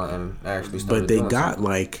talent and actually started. But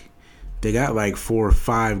they got like 4 or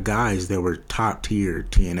 5 guys that were top tier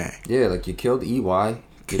TNA. Yeah, like you killed EY.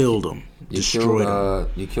 Killed them. Destroyed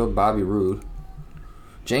them. You killed Bobby Roode.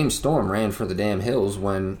 James Storm ran for the damn hills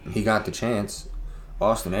when he got the chance.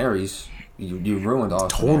 Austin Aries, you ruined Austin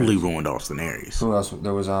Totally Aries. ruined Austin Aries. Who else?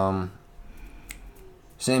 There was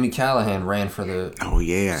Sami Callihan ran for the. Oh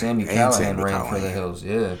yeah, Sami Callihan ran for the hills.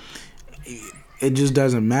 Yeah. It just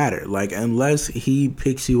doesn't matter. Like, unless he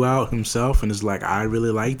picks you out himself and is like, I really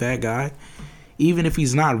like that guy, even if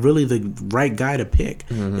he's not really the right guy to pick.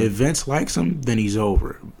 If Vince likes him, then he's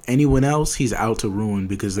over. Anyone else, he's out to ruin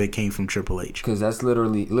because they came from Triple H. Because that's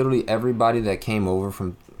literally everybody that came over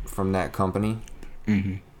from that company.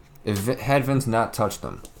 Had Vince not touched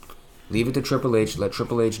them, leave it to Triple H, let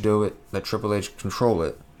Triple H do it, let Triple H control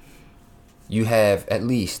it, you have at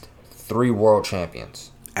least 3 world champions.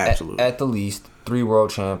 Absolutely. At the least 3 world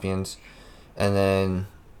champions, and then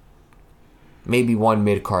maybe 1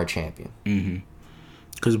 mid-card champion.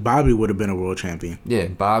 Because Bobby would have been a world champion. Yeah,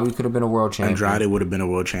 Bobby could have been a world champion. Andrade would have been a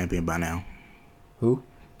world champion by now. Who?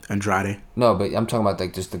 Andrade. No, but I'm talking about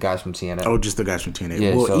like just the guys from TNA. Oh, just the guys from TNA.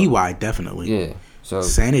 Yeah, well, EY definitely. Yeah. So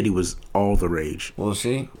Sanity was all the rage. We'll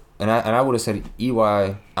see. And I would have said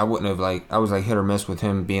EY. I wouldn't have I was like hit or miss with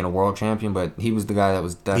him being a world champion, but he was the guy that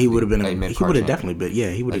was definitely. He would have been. He would have definitely been.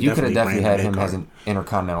 Yeah, he would have. You could have definitely had him mid-card. as an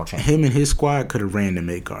intercontinental champion. Him and his squad could have ran the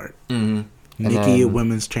mid card. Nikki, a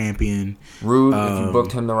women's champion. Rude, if you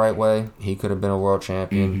booked him the right way, he could have been a world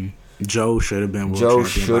champion. Joe should have been world Joe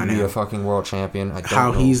champion. should by be now. a fucking world champion. I don't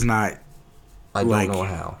How know. he's not. I don't know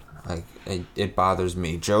how. Like it bothers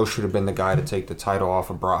me. Joe should have been the guy to take the title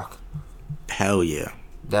off of Brock. Hell yeah.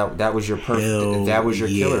 That was your perfect. That was your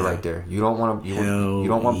killer right there. You don't want to. You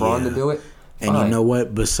don't want Braun to do it. And you know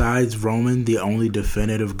what? Besides Roman, the only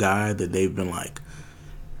definitive guy that they've been like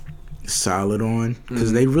solid on,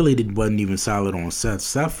 because they really wasn't even solid on Seth.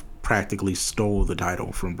 Seth practically stole the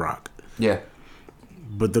title from Brock. Yeah.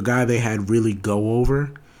 But the guy they had really go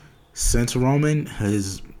over since Roman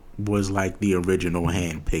was like the original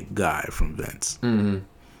hand-picked guy from Vince.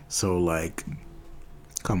 So like,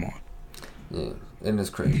 come on. Yeah, and it's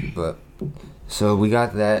crazy, but so we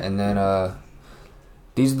got that, and then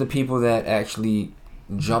these are the people that actually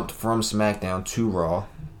jumped from SmackDown to Raw.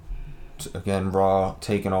 Again, Raw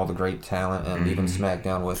taking all the great talent and leaving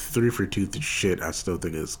SmackDown with 3 for 2 shit. I still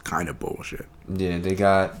think is kind of bullshit. Yeah, they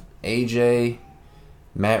got AJ,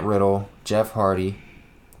 Matt Riddle, Jeff Hardy,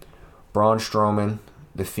 Braun Strowman,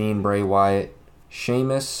 The Fiend Bray Wyatt,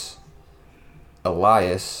 Sheamus,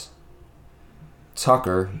 Elias,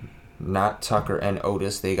 Tucker. Not Tucker and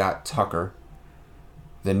Otis. They got Tucker.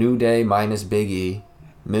 The New Day minus Big E.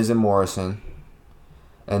 Miz and Morrison.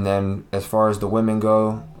 And then as far as the women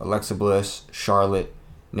go, Alexa Bliss, Charlotte,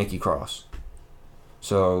 Nikki Cross.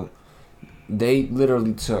 So they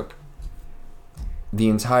literally took the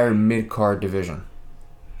entire mid-card division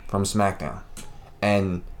from SmackDown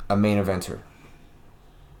and a main eventer.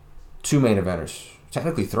 2 main eventers.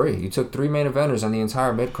 Technically 3. You took 3 main eventers on the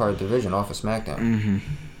entire mid-card division off of SmackDown. Mm-hmm.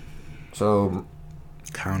 So,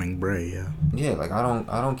 counting Bray, yeah. Yeah, like I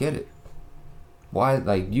don't get it. Why?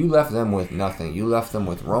 Like, you left them with nothing. You left them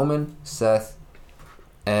with Roman, Seth,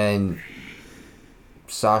 and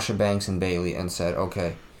Sasha Banks and Bayley, and said,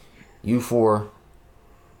 okay, you 4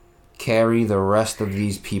 carry the rest of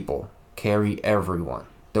these people. Carry everyone.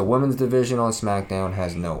 The women's division on SmackDown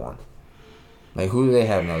has no one. Like, who do they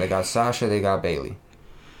have now? They got Sasha, they got Bayley.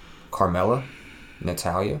 Carmella,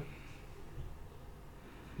 Natalya.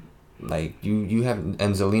 Like, you have,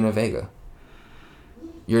 and Zelina Vega.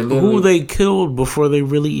 You're literally, who they killed before they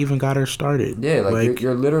really even got her started. Yeah, like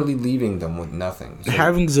you're literally leaving them with nothing. So,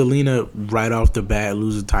 having Zelina right off the bat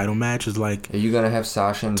lose a title match is like, are you gonna have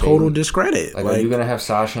Sasha and total Bayley, discredit? Like, are you gonna have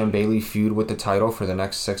Sasha and Bayley feud with the title for the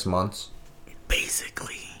next 6 months?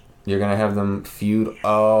 Basically, you're gonna have them feud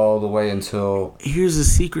all the way until. Here's a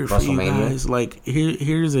secret for you guys. Like,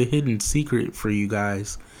 here's a hidden secret for you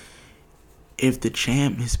guys. If the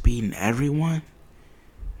champ is beating everyone,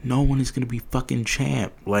 no one is gonna be fucking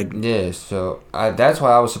champ. Like, yeah, so that's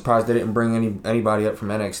why I was surprised they didn't bring anybody up from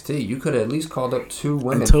NXT. You could have at least called up 2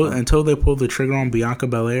 women until they pulled the trigger on Bianca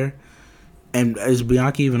Belair. And is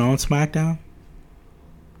Bianca even on SmackDown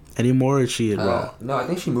anymore? Or is she at Raw? No, I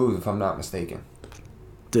think she moved, if I'm not mistaken.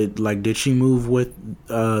 Did she move with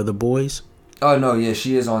the boys? Oh no, yeah,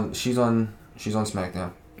 she's on SmackDown. She's on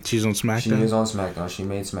SmackDown? She is on SmackDown. She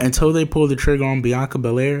made SmackDown. Until they pull the trigger on Bianca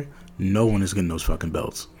Belair, no one is getting those fucking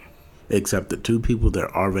belts. Except the 2 people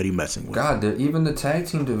they're already messing with. God, even the tag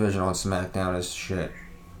team division on SmackDown is shit.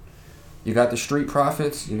 You got the Street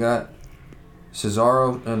Profits, you got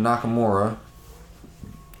Cesaro and Nakamura,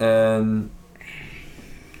 and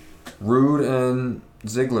Rude and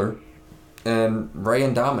Ziggler, and Rey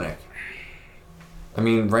and Dominic. I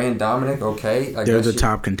mean, Rey and Dominic, okay. They're the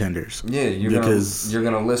top contenders. Yeah, you're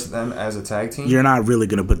gonna list them as a tag team. You're not really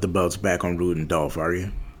gonna put the belts back on Rude and Dolph, are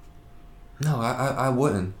you? No, I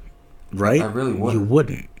wouldn't. Right? I really wouldn't. You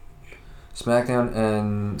wouldn't.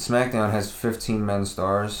 SmackDown has 15 men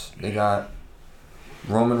stars. They got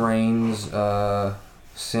Roman Reigns,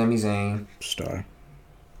 Sami Zayn, star.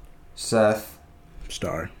 Seth,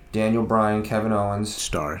 star. Daniel Bryan, Kevin Owens,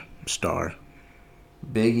 star.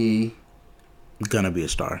 Big E, gonna be a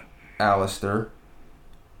star. Alistair,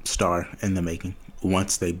 star in the making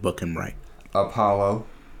once they book him right. Apollo,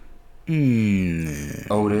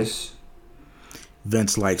 Otis.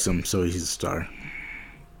 Vince likes him, so he's a star.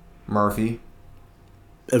 Murphy.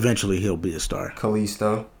 Eventually, he'll be a star.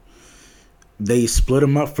 Kalisto. They split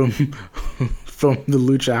him up from the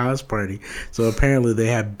Lucha House Party, so apparently they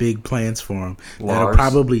have big plans for him. That'll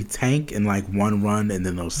probably tank in like one run, and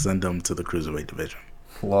then they'll send him to the Cruiserweight division.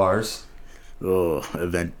 Lars.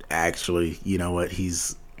 Actually, you know what?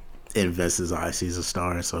 He's in Vince's eyes, he's a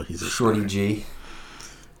star, so he's a Shorty star. G.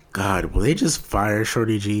 God, will they just fire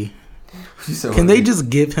Shorty G? Can they just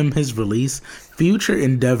give him his release? Future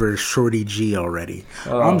Endeavor Shorty G already.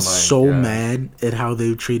 I'm so mad at how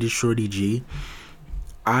they've treated Shorty G.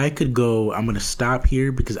 I'm going to stop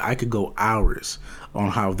here because I could go hours on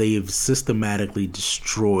how they have systematically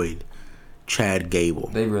destroyed Chad Gable.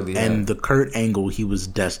 They really and have. The Kurt Angle he was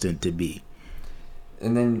destined to be.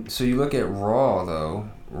 And then, so you look at Raw, though.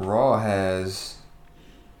 Raw has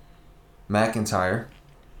McIntyre.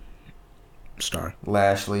 Star.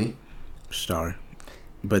 Lashley. Star.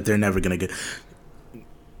 But they're never going to get...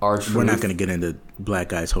 R-Truth. We're not going to get into black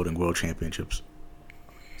guys holding world championships.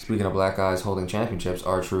 Speaking of black guys holding championships,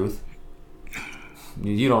 R-Truth.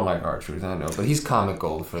 You don't like R-Truth, I know. But he's comic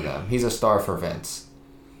gold for them. He's a star for Vince.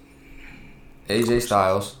 AJ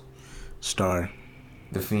Styles. Star.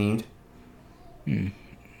 The Fiend.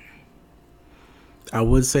 I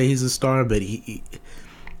would say he's a star, but he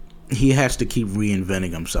has to keep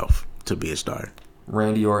reinventing himself to be a star.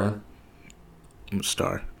 Randy Orton.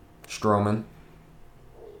 Star. Strowman.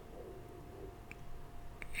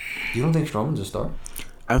 You don't think Strowman's a star?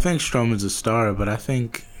 I think Strowman's a star, but I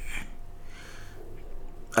think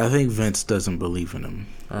Vince doesn't believe in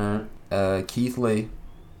him. Keith Lee.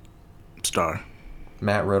 Star.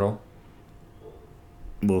 Matt Riddle.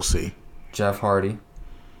 We'll see. Jeff Hardy.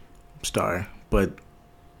 Star. But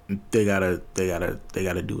they gotta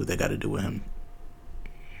do what they gotta do with him.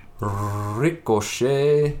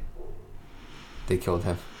 Ricochet. They killed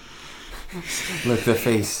him. Look, the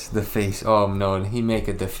face. Oh no, he make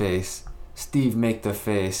it the face. Steve make the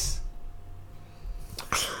face.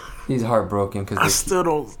 He's heartbroken because I still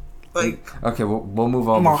don't like. Okay, we'll move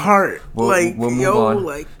on. My heart, we'll move on.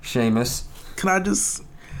 Like Sheamus. Can I just?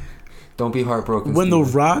 Don't be heartbroken. When Steven.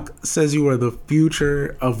 The Rock says you are the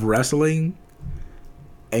future of wrestling,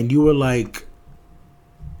 and you were like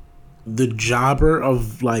the jobber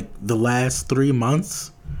of like the last 3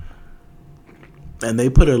 months, and they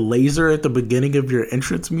put a laser at the beginning of your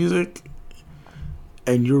entrance music,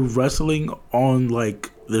 and you're wrestling on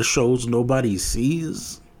like the shows nobody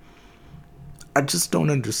sees, I just don't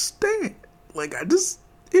understand. Like, it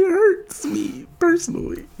hurts me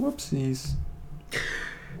personally. Whoopsies.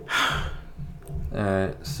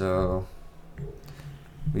 Alright, so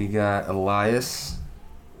we got Elias,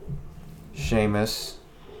 Sheamus,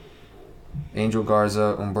 Angel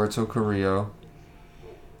Garza, Humberto Carrillo,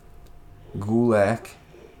 Gulak,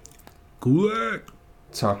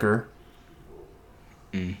 Tucker.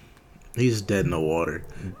 He's dead in the water.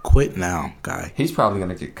 Quit now, guy. He's probably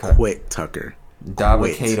gonna get cut. Quit, Tucker.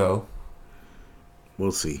 Dabba-Kato.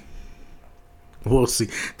 We'll see.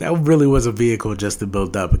 That really was a vehicle just to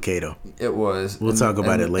build Dabba-Kato. It was. We'll talk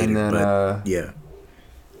about it later. And then, but yeah.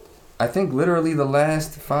 I think literally the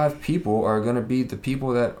last 5 people are going to be the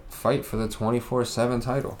people that fight for the 24/7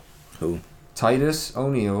 title. Who? Titus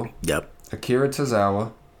O'Neil. Yep. Akira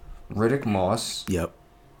Tozawa. Riddick Moss. Yep.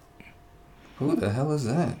 Who the hell is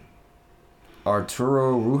that?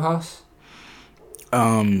 Arturo Rujas?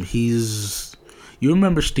 He's... You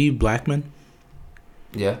remember Steve Blackman?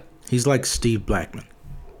 Yeah. He's like Steve Blackman.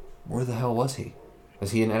 Where the hell was he?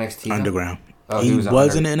 Was he in NXT? Underground. Oh, he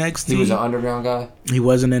was in NXT. He was an Underground guy? He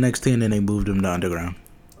was in NXT and then they moved him to Underground.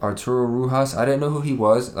 Arturo Rujas? I didn't know who he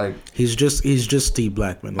was. Like, He's just Steve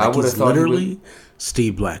Blackman. Like, he's literally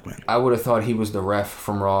Steve Blackman. I would have thought he was the ref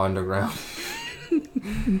from Raw Underground.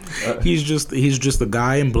 He's just the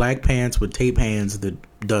guy in black pants with tape hands that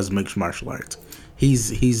does mixed martial arts.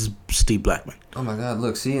 He's Steve Blackman. Oh my God!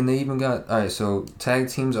 Look, see, and they even got alright. So tag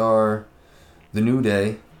teams are the New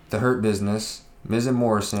Day, the Hurt Business, Miz and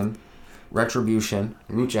Morrison, Retribution,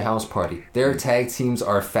 Lucha House Party. Their tag teams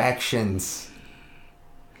are factions.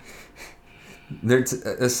 They're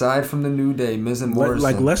aside from the New Day, Miz and Morrison.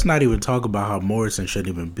 Like, let's not even talk about how Morrison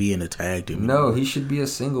shouldn't even be in a tag team. No, he should be a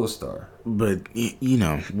single star. But you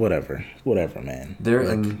know, whatever, man.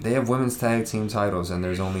 And they have women's tag team titles, and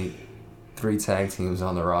there's only 3 tag teams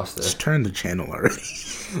on the roster. Just turn the channel already.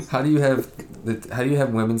 How do you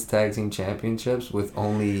have women's tag team championships with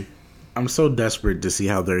only? I'm so desperate to see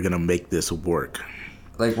how they're gonna make this work.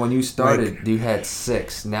 Like, when you started, you had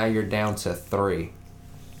 6. Now you're down to 3.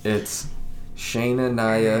 It's Shayna,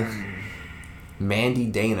 Nia, Mandy,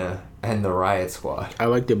 Dana, and the Riot Squad. I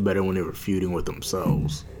liked it better when they were feuding with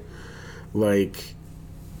themselves. Like,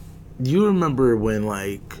 do you remember when,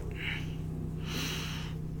 like,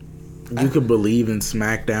 you could believe in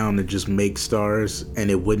SmackDown to just make stars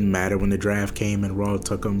and it wouldn't matter when the draft came and Raw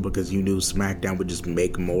took them because you knew SmackDown would just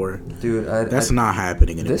make more? Dude, that's not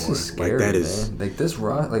happening anymore. This is scary, like, that man. is, like, this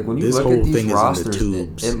like, when you look at these rosters,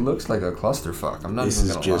 it looks like a clusterfuck. I'm not even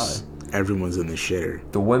gonna lie. Everyone's in the shitter.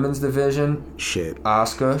 The women's division, shit.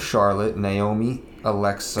 Asuka, Charlotte, Naomi,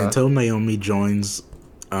 Alexa. Until Naomi joins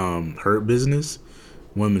Hurt Business,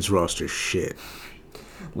 women's roster shit.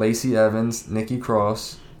 Lacey Evans, Nikki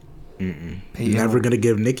Cross. Never gonna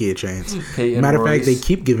give Nikki a chance. Matter of fact, they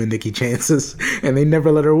keep giving Nikki chances, and they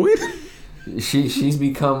never let her win. She's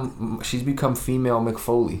become female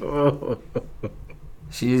McFoley.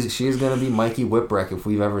 She is gonna be Mikey Whipwreck if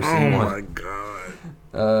we've ever seen one. Oh my God.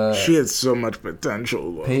 She has so much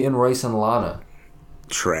potential. Peyton Royce and Lana.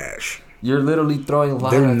 Trash. You're literally throwing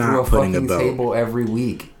Lana through a fucking table every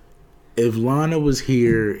week. If Lana was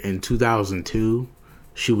here in 2002,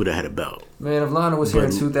 she would have had a belt. Man, if Lana was here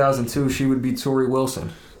in 2002, she would be Tori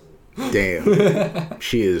Wilson. Damn.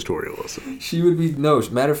 She is Tori Wilson. She would be... No,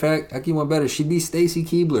 matter of fact, I keep one better. She'd be Stacy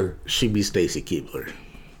Keibler. She'd be Stacy Keibler.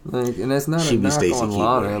 Like, and that's not a knock on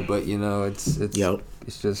Lana, but, you know, it's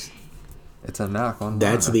just... It's a knock on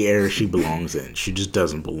That's Lana. The era she belongs in. She just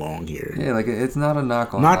doesn't belong here. Yeah, like, it's not a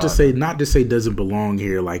knock on Lana. Not to say doesn't belong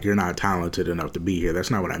here, like you're not talented enough to be here. That's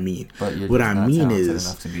not what I mean. But you're what just I not mean talented is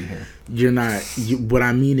enough to be here. You're not. What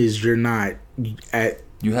I mean is you're not at.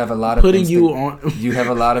 You have a lot of putting you on. You have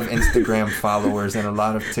a lot of Instagram followers and a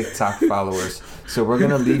lot of TikTok followers. So we're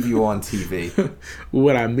gonna leave you on TV.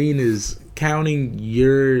 What I mean is counting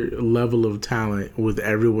your level of talent with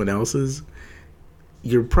everyone else's.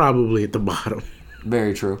 You're probably at the bottom.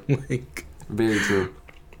 Very true. Very true.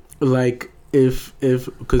 Like if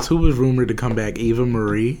because who was rumored to come back? Eva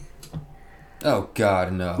Marie. Oh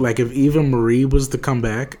God, no. Like if Eva Marie was to come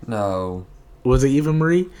back. No. Was it Eva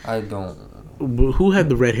Marie? I don't. Who had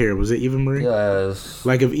the red hair? Was it Eva Marie? Yes.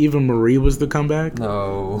 Like if Eva Marie was to come back.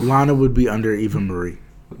 No. Lana would be under Eva Marie.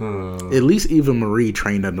 At least Eva Marie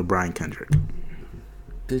trained under Brian Kendrick.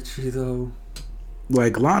 Did she though?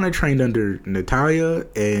 Like, Lana trained under Natalya,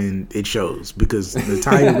 and it shows because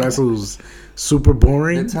Natalya wrestles super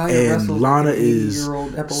boring, Natalya and Lana like is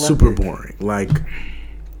super boring. Like,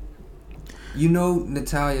 you know,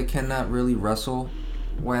 Natalya cannot really wrestle.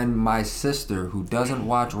 When my sister, who doesn't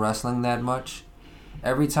watch wrestling that much,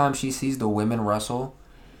 every time she sees the women wrestle,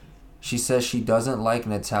 she says she doesn't like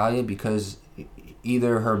Natalya because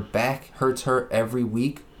either her back hurts her every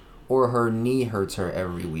week or her knee hurts her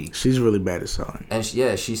every week. She's really bad at selling. And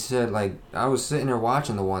she said, like, I was sitting there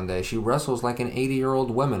watching the one day. She wrestles like an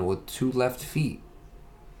 80-year-old woman with 2 left feet.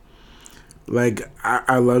 Like,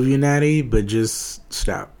 I love you, Natty, but just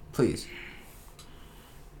stop. Please.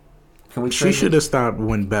 Can we She should have stopped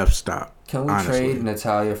when Beth stopped. Can we trade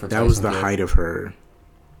Natalya for Tyson Kidd? That was the height of her.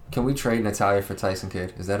 Can we trade Natalya for Tyson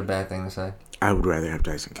Kidd? Is that a bad thing to say? I would rather have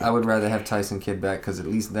Tyson Kidd. I would rather have Tyson Kidd back because at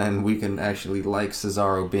least then we can actually like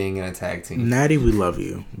Cesaro being in a tag team. Natty, we love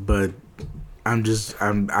you, but I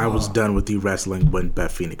was done with you wrestling when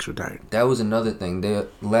Beth Phoenix retired. That was another thing.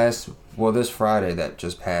 This Friday that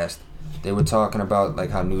just passed, they were talking about like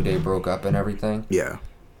how New Day broke up and everything. Yeah.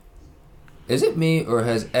 Is it me or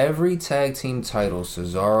has every tag team title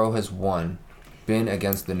Cesaro has won been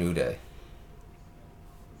against the New Day?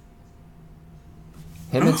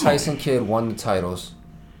 Him and Tyson Kidd won the titles.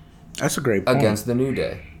 That's a great point. Against the New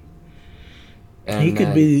Day. And He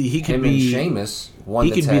could be Sheamus won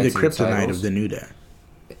the tag team titles. He could be the kryptonite of the New Day.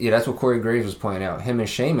 Yeah, that's what Corey Graves was pointing out. Him and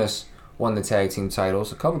Sheamus won the tag team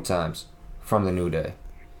titles a couple times from the New Day.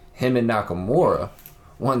 Him and Nakamura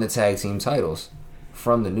won the tag team titles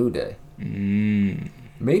from the New Day.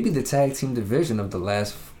 Maybe the tag team division of the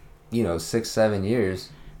last, 6-7 years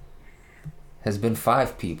has been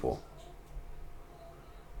 5 people.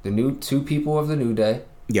 The new 2 people of the New Day.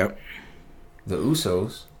 Yep. The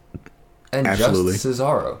Usos. And Absolutely. just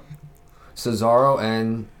Cesaro. Cesaro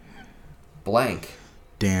and blank.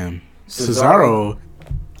 Damn. Cesaro,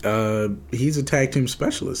 he's a tag team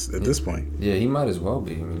specialist at this point. Yeah, he might as well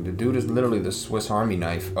be. I mean, the dude is literally the Swiss Army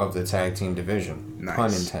knife of the tag team division. Nice.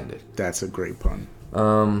 Pun intended. That's a great pun.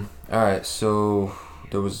 Alright, so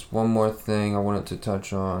there was one more thing I wanted to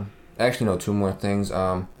touch on. Actually, no, 2 more things.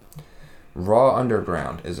 Raw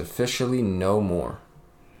Underground is officially no more.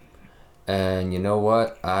 And you know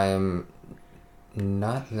what? I am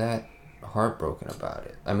not that heartbroken about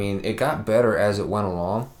it. I mean, it got better as it went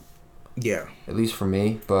along. Yeah. At least for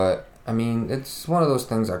me. But, I mean, it's one of those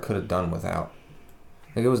things I could have done without.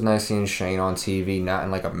 Like, it was nice seeing Shane on TV, not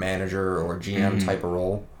in like a manager or GM type of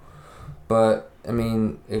role. But, I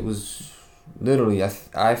mean, it was literally,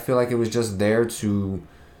 I feel like it was just there to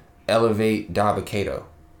elevate Dabba-Kato.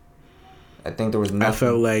 I think there was nothing. I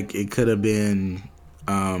felt like it could have been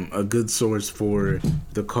a good source for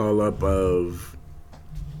the call-up of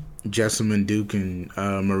Jessamine Duke and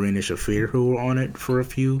Marina Shafir, who were on it for a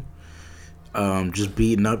few. Just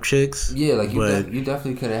beating up chicks. Yeah, like you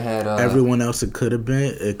definitely could have had... everyone else it could have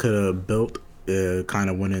been. It could have built, kind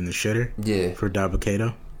of went in the shitter. Yeah. For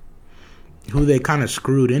Dabba-Kato. Who they kind of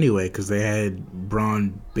screwed anyway, because they had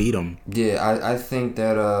Braun beat them. Yeah, I think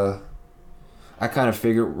that... I kind of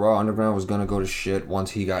figured Raw Underground was going to go to shit once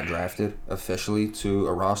he got drafted officially to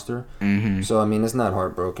a roster. Mm-hmm. So, I mean, it's not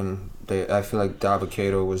heartbroken. I feel like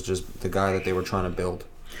Dabba-Kato was just the guy that they were trying to build.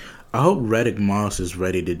 I hope Riddick Moss is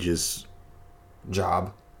ready to just...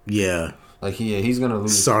 Job. Yeah. Like, he's going to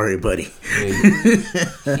lose. Sorry, buddy.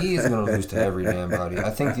 Yeah, he is going to lose to every damn body. I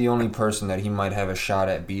think the only person that he might have a shot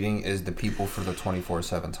at beating is the people for the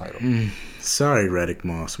 24/7 title. Sorry, Riddick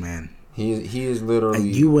Moss, man. He is literally.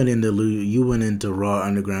 And you went into Raw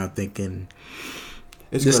Underground thinking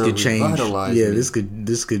this could change. Yeah, me. this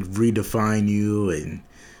could redefine you, and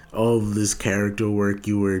all of this character work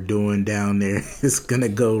you were doing down there is gonna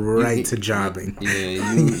go right to jobbing.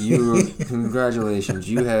 Yeah, you congratulations.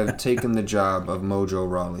 You have taken the job of Mojo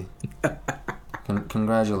Rawley.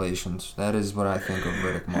 Congratulations. That is what I think of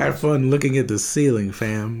Riddick Moss. Have fun looking at the ceiling,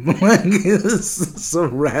 fam. It's a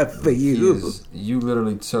wrap for you. You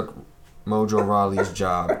literally took Mojo Rawley's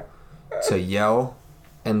job to yell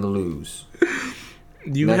and lose.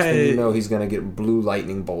 Next thing you know, he's gonna get blue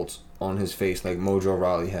lightning bolts on his face like Mojo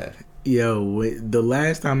Rawley had. Yo, the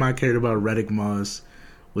last time I cared about Riddick Moss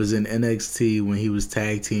was in NXT when he was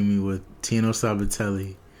tag teaming with Tino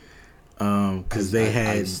Sabatelli. Because they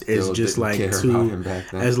had it's just like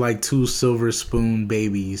two silver spoon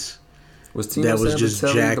babies. Was Tino Sabatelli just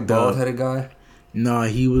jacked the bald-headed guy? No,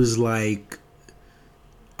 he was like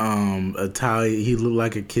Italian. He looked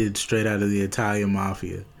like a kid straight out of the Italian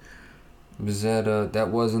mafia. Was that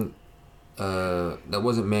wasn't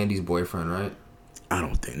Mandy's boyfriend, right? I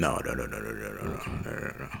don't think. No.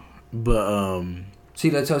 But See,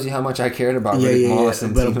 that tells you how much I cared about Riddick Moss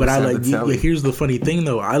and Tito but I like. Sabatelli. Here's the funny thing,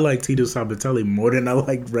 though. I like Tito Sabatelli more than I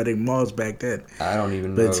liked Riddick Moss back then. I don't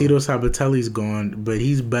even know. But Tito Sabatelli's gone. But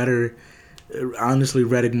he's better. Honestly,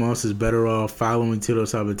 Riddick Moss is better off following Tito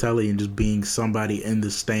Sabatelli and just being somebody in the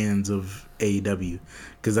stands of AEW,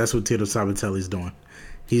 because that's what Tito Sabatelli's doing.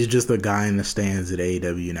 He's just a guy in the stands at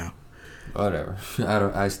AEW now. Whatever.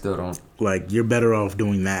 I still don't. Like, you're better off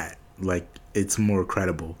doing that. Like, it's more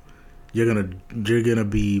credible. You're gonna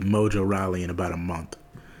be Mojo Rawley in about a month.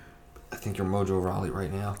 I think you're Mojo Rawley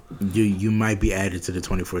right now. You might be added to the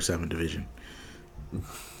 24/7 division,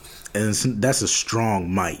 and that's a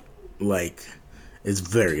strong might. Like, it's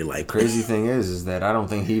very likely. Crazy thing is that I don't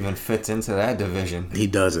think he even fits into that division. He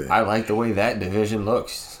doesn't. I like the way that division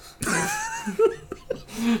looks.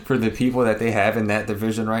 For the people that they have in that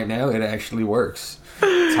division right now, it actually works.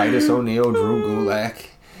 Titus O'Neil, Drew Gulak,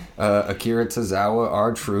 Akira Tozawa,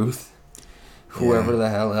 R-Truth, whoever the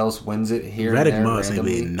hell else wins it here. Riddick Moss ain't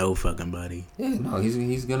beating no fucking buddy. Yeah, no,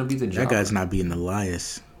 he's gonna be the job. That guy's not beating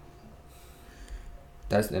Elias.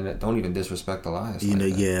 Don't even disrespect Elias.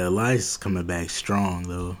 Elias is coming back strong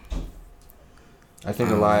though. I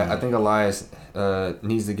think Elias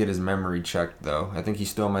needs to get his memory checked though. I think he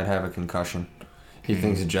still might have a concussion. He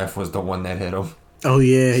thinks Jeff was the one that hit him. Oh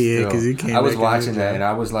yeah, because he came. I was watching that and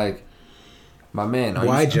I was like, my man,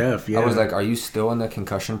 why Jeff? Yeah, I was like, are you still in the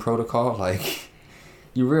concussion protocol? Like,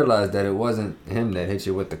 you realize that it wasn't him that hit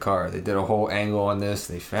you with the car. They did a whole angle on this.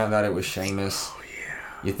 They found out it was Sheamus. Oh yeah.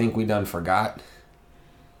 You think we done forgot?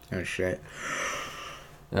 Oh shit.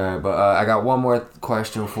 All right, but I got one more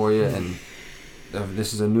question for you, and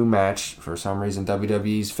this is a new match. For some reason,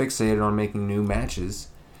 WWE's fixated on making new matches.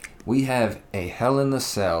 We have a Hell in the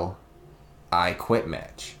Cell I Quit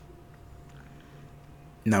match.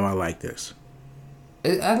 Now I like this.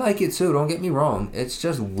 I like it too, don't get me wrong. It's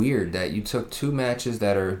just weird that you took two matches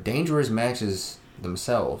that are dangerous matches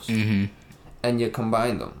themselves, and you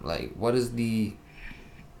combine them. Like, what's the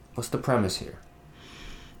premise here?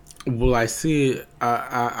 Well, I see it.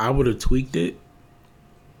 I would have tweaked it,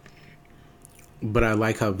 but I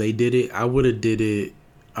like how they did it. I would have did it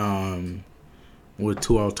with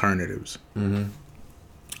two alternatives.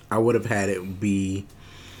 I would have had it be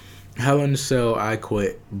Hell in the Cell I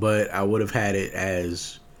Quit, but I would have had it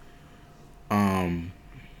as we're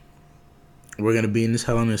gonna be in this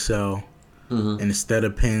Hell in the Cell, and instead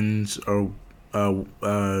of pins or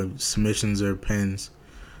submissions or pins,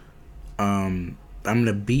 I'm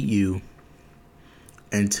gonna beat you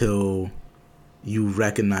until you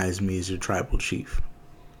recognize me as your tribal chief.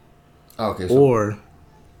 Okay. Or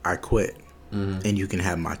I quit, and you can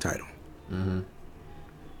have my title.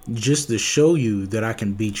 Just to show you that I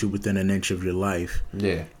can beat you within an inch of your life.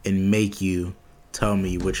 Yeah. And make you tell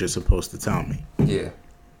me what you're supposed to tell me. Yeah.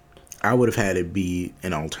 I would have had it be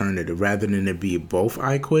an alternative rather than it be both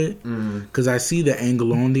I quit. Because I see the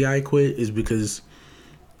angle on the I quit is because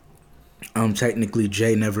technically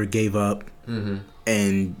Jay never gave up,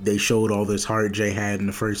 and they showed all this heart Jay had in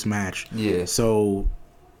the first match. Yeah. So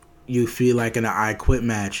you feel like in an I Quit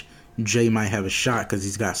match, Jay might have a shot because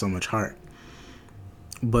he's got so much heart.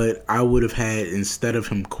 But I would have had, instead of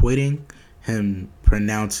him quitting, him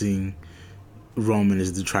pronouncing Roman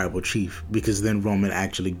as the tribal chief, because then Roman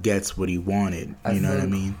actually gets what he wanted. You know what I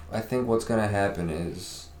mean? I think what's gonna happen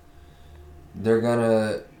is they're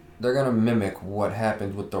gonna mimic what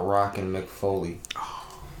happened with The Rock and Mick Foley,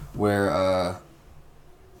 where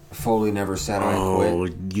Foley never said I quit. Oh,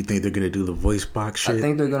 you think they're gonna do the voice box shit? I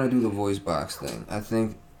think they're gonna do the voice box thing. I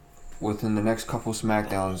think within the next couple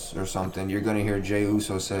SmackDowns or something, you're gonna hear Jey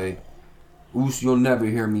Uso say, "Uso, you'll never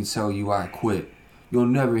hear me tell you I quit. You'll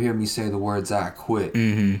never hear me say the words I quit."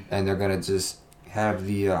 And they're gonna just have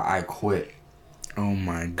the I quit. Oh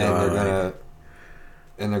my god!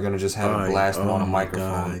 And they're gonna just have a blast on a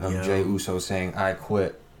microphone of Jey Uso saying "I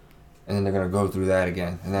quit," and then they're gonna go through that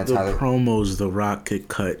again, and that's how the promos The Rock could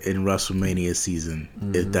cut in WrestleMania season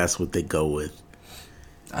if that's what they go with.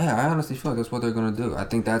 I honestly feel like that's what they're gonna do. I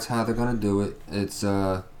think that's how they're gonna do it. It's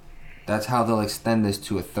that's how they'll extend this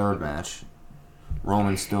to a third match.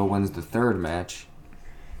 Roman still wins the third match.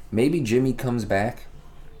 Maybe Jimmy comes back.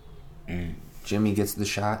 Jimmy gets the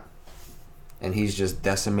shot, and he's just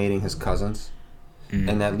decimating his cousins.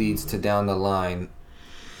 And that leads to down the line,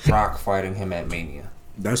 Rock fighting him at Mania.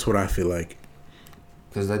 That's what I feel like.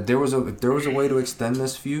 Because if there was a way to extend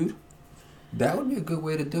this feud, that would be a good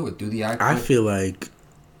way to do it. Do the icon. I feel like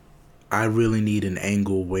I really need an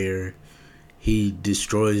angle where he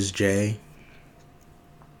destroys Jay,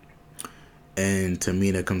 and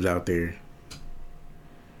Tamina comes out there.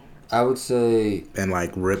 I would say, and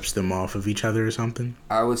like rips them off of each other or something.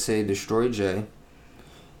 I would say destroy Jay.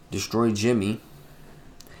 destroy Jimmy,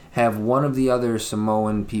 have one of the other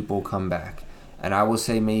Samoan people come back. And I will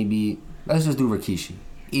say maybe, let's just do Rikishi.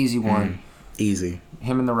 Easy one. Easy.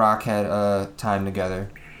 Him and The Rock had time together.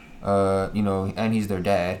 And he's their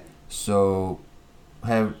dad. So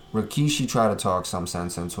have Rikishi try to talk some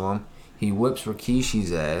sense into him. He whips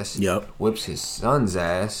Rikishi's ass. Yep. Whips his son's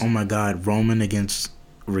ass. Oh my God, Roman against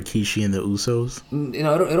Rikishi and the Usos? It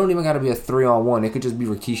don't even got to be a 3-on-1. It could just be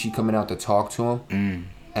Rikishi coming out to talk to him.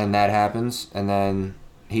 And that happens. And then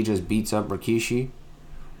he just beats up Rikishi.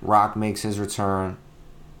 Rock makes his return.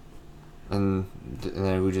 And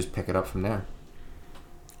then we just pick it up from there.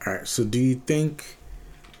 All right, so do you think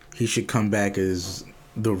he should come back as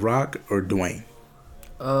The Rock or Dwayne?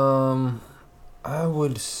 I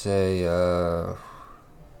would say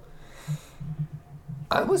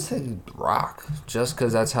Rock, just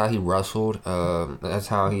because that's how he wrestled. That's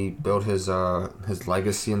how he built his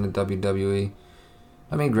legacy in the WWE.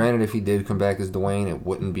 I mean, granted, if he did come back as Dwayne, it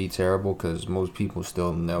wouldn't be terrible because most people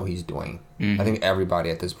still know he's Dwayne. I think everybody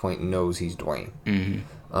at this point knows he's Dwayne.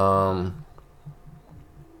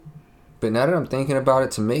 But now that I'm thinking about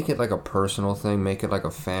it, to make it like a personal thing, make it like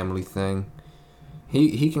a family thing,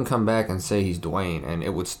 he can come back and say he's Dwayne, and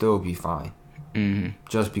it would still be fine.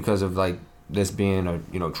 Just because of like this being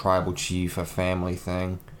a tribal chief, a family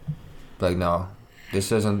thing. Like, no,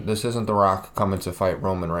 this isn't The Rock coming to fight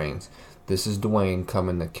Roman Reigns. This is Dwayne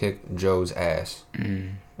coming to kick Joe's ass.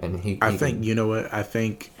 And I think you know what I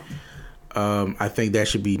think. I think that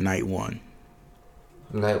should be night one.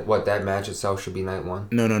 That match itself should be night one?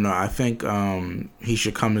 No. I think he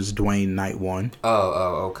should come as Dwayne night one.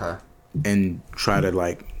 Oh, okay. And try to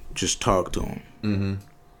like just talk to him.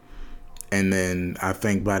 And then I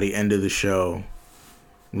think by the end of the show,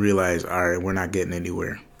 realize, all right, we're not getting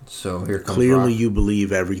anywhere. So here comes clearly Rock. You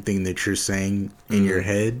believe everything that you're saying in your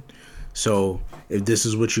head. So if this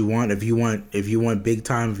is what you want, if you want big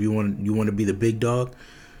time, if you want to be the big dog,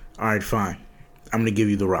 all right, fine. I'm gonna give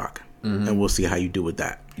you The Rock. And we'll see how you do with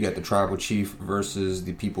that. You got the tribal chief versus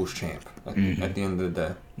the people's champ at the end of the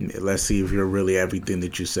day. Yeah, let's see if you're really everything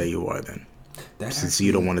that you say you are then. Since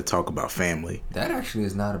you don't want to talk about family. That actually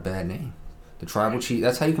is not a bad name. The tribal chief,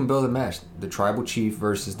 that's how you can build a match. The tribal chief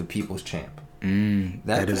versus the people's champ.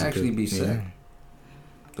 That could actually be sick. Yeah.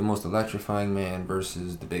 The most electrifying man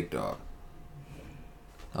versus the big dog.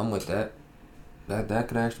 I'm with that. That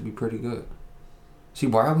could actually be pretty good. See,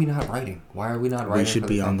 why are we not writing? We should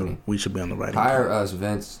be on the writing. Hire us,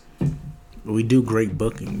 Vince. We do great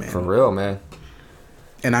booking, man. For real, man.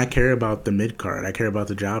 And I care about the mid card. I care about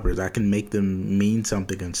the jobbers. I can make them mean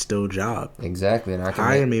something and still job. Exactly, and I can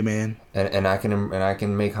hire me, man. And I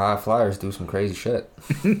can make high flyers do some crazy shit.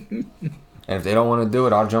 And if they don't want to do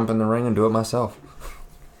it, I'll jump in the ring and do it myself.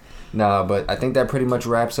 Nah, but I think that pretty much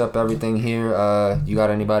wraps up everything here. You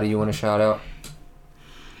got anybody you want to shout out?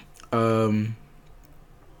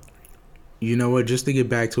 You know what? Just to get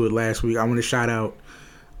back to it last week, I want to shout out.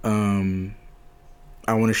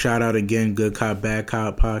 I want to shout out again, Good Cop Bad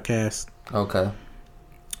Cop podcast. Okay.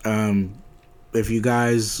 If you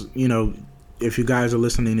guys, if you guys are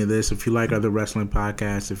listening to this, if you like other wrestling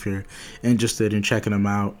podcasts, if you're interested in checking them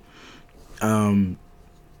out,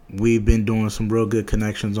 we've been doing some real good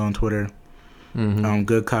connections on Twitter.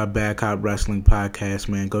 Good Cop Bad Cop Wrestling Podcast,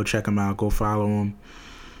 man. Go check them out. Go follow them.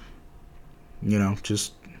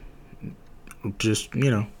 Just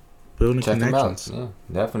building check connections. Them out. Yeah,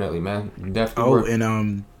 definitely, man. Definitely.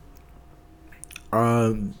 And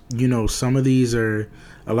some of these are,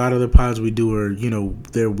 a lot of the pods we do are,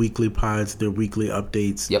 they're weekly pods, they're weekly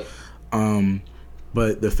updates. Yep.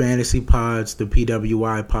 But the fantasy pods, the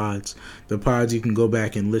PWI pods, the pods you can go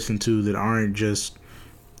back and listen to that aren't just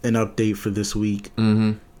an update for this week.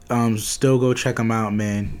 Still go check them out,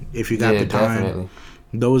 man. If you got the time. Definitely.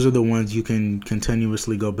 Those are the ones you can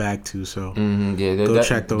continuously go back to. So go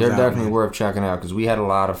check those out. They're definitely worth checking out because we had a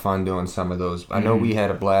lot of fun doing some of those. I know we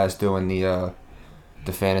had a blast doing the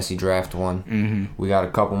fantasy draft one. We got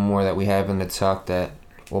a couple more that we have in the tuck that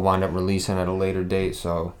we'll wind up releasing at a later date.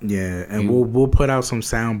 So yeah, and we'll put out some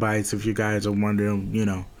sound bites if you guys are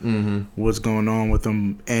wondering, what's going on with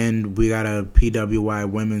them. And we got a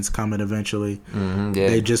PWI women's coming eventually.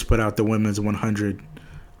 They just put out the women's 100.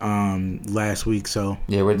 Last week, so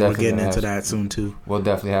yeah, we're getting into that soon too. We'll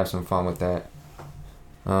definitely have some fun with that.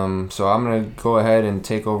 So I'm gonna go ahead and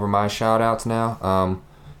take over my shout outs now.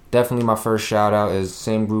 Definitely my first shout out is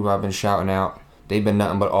same group I've been shouting out. They've been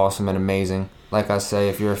nothing but awesome and amazing. Like I say,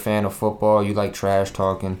 if you're a fan of football, you like trash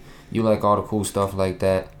talking, you like all the cool stuff like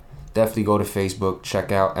that, definitely go to Facebook,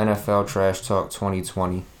 check out NFL Trash Talk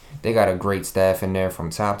 2020. They got a great staff in there from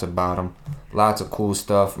top to bottom. Lots of cool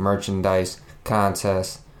stuff, merchandise,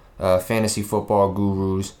 contests, fantasy football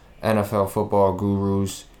gurus, NFL football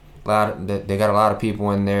gurus. They got a lot of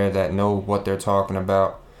people in there that know what they're talking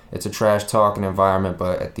about. It's a trash talking environment,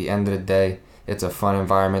 but at the end of the day, it's a fun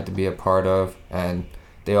environment to be a part of, and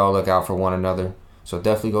they all look out for one another. So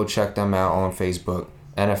definitely go check them out on Facebook,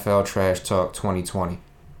 NFL Trash Talk 2020.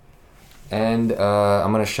 And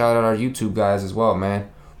I'm going to shout out our YouTube guys as well, man.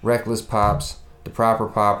 Reckless Pops, The Proper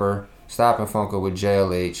Popper, Stoppin' Funko with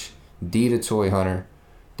JLH, D the Toy Hunter.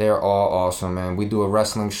 They're all awesome, man. We do a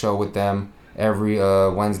wrestling show with them every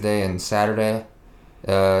Wednesday and Saturday.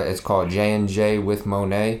 It's called J&J with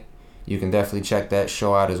Monet. You can definitely check that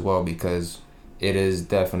show out as well because it is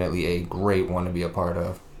definitely a great one to be a part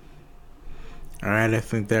of. All right, I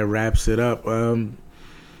think that wraps it up.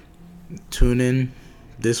 Tune in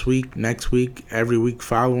this week, next week, every week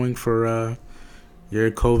following for your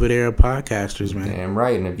COVID era podcasters, man. Damn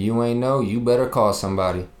right. And if you ain't know, you better call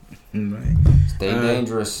somebody. Right. Stay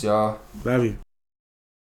dangerous, y'all. Love you.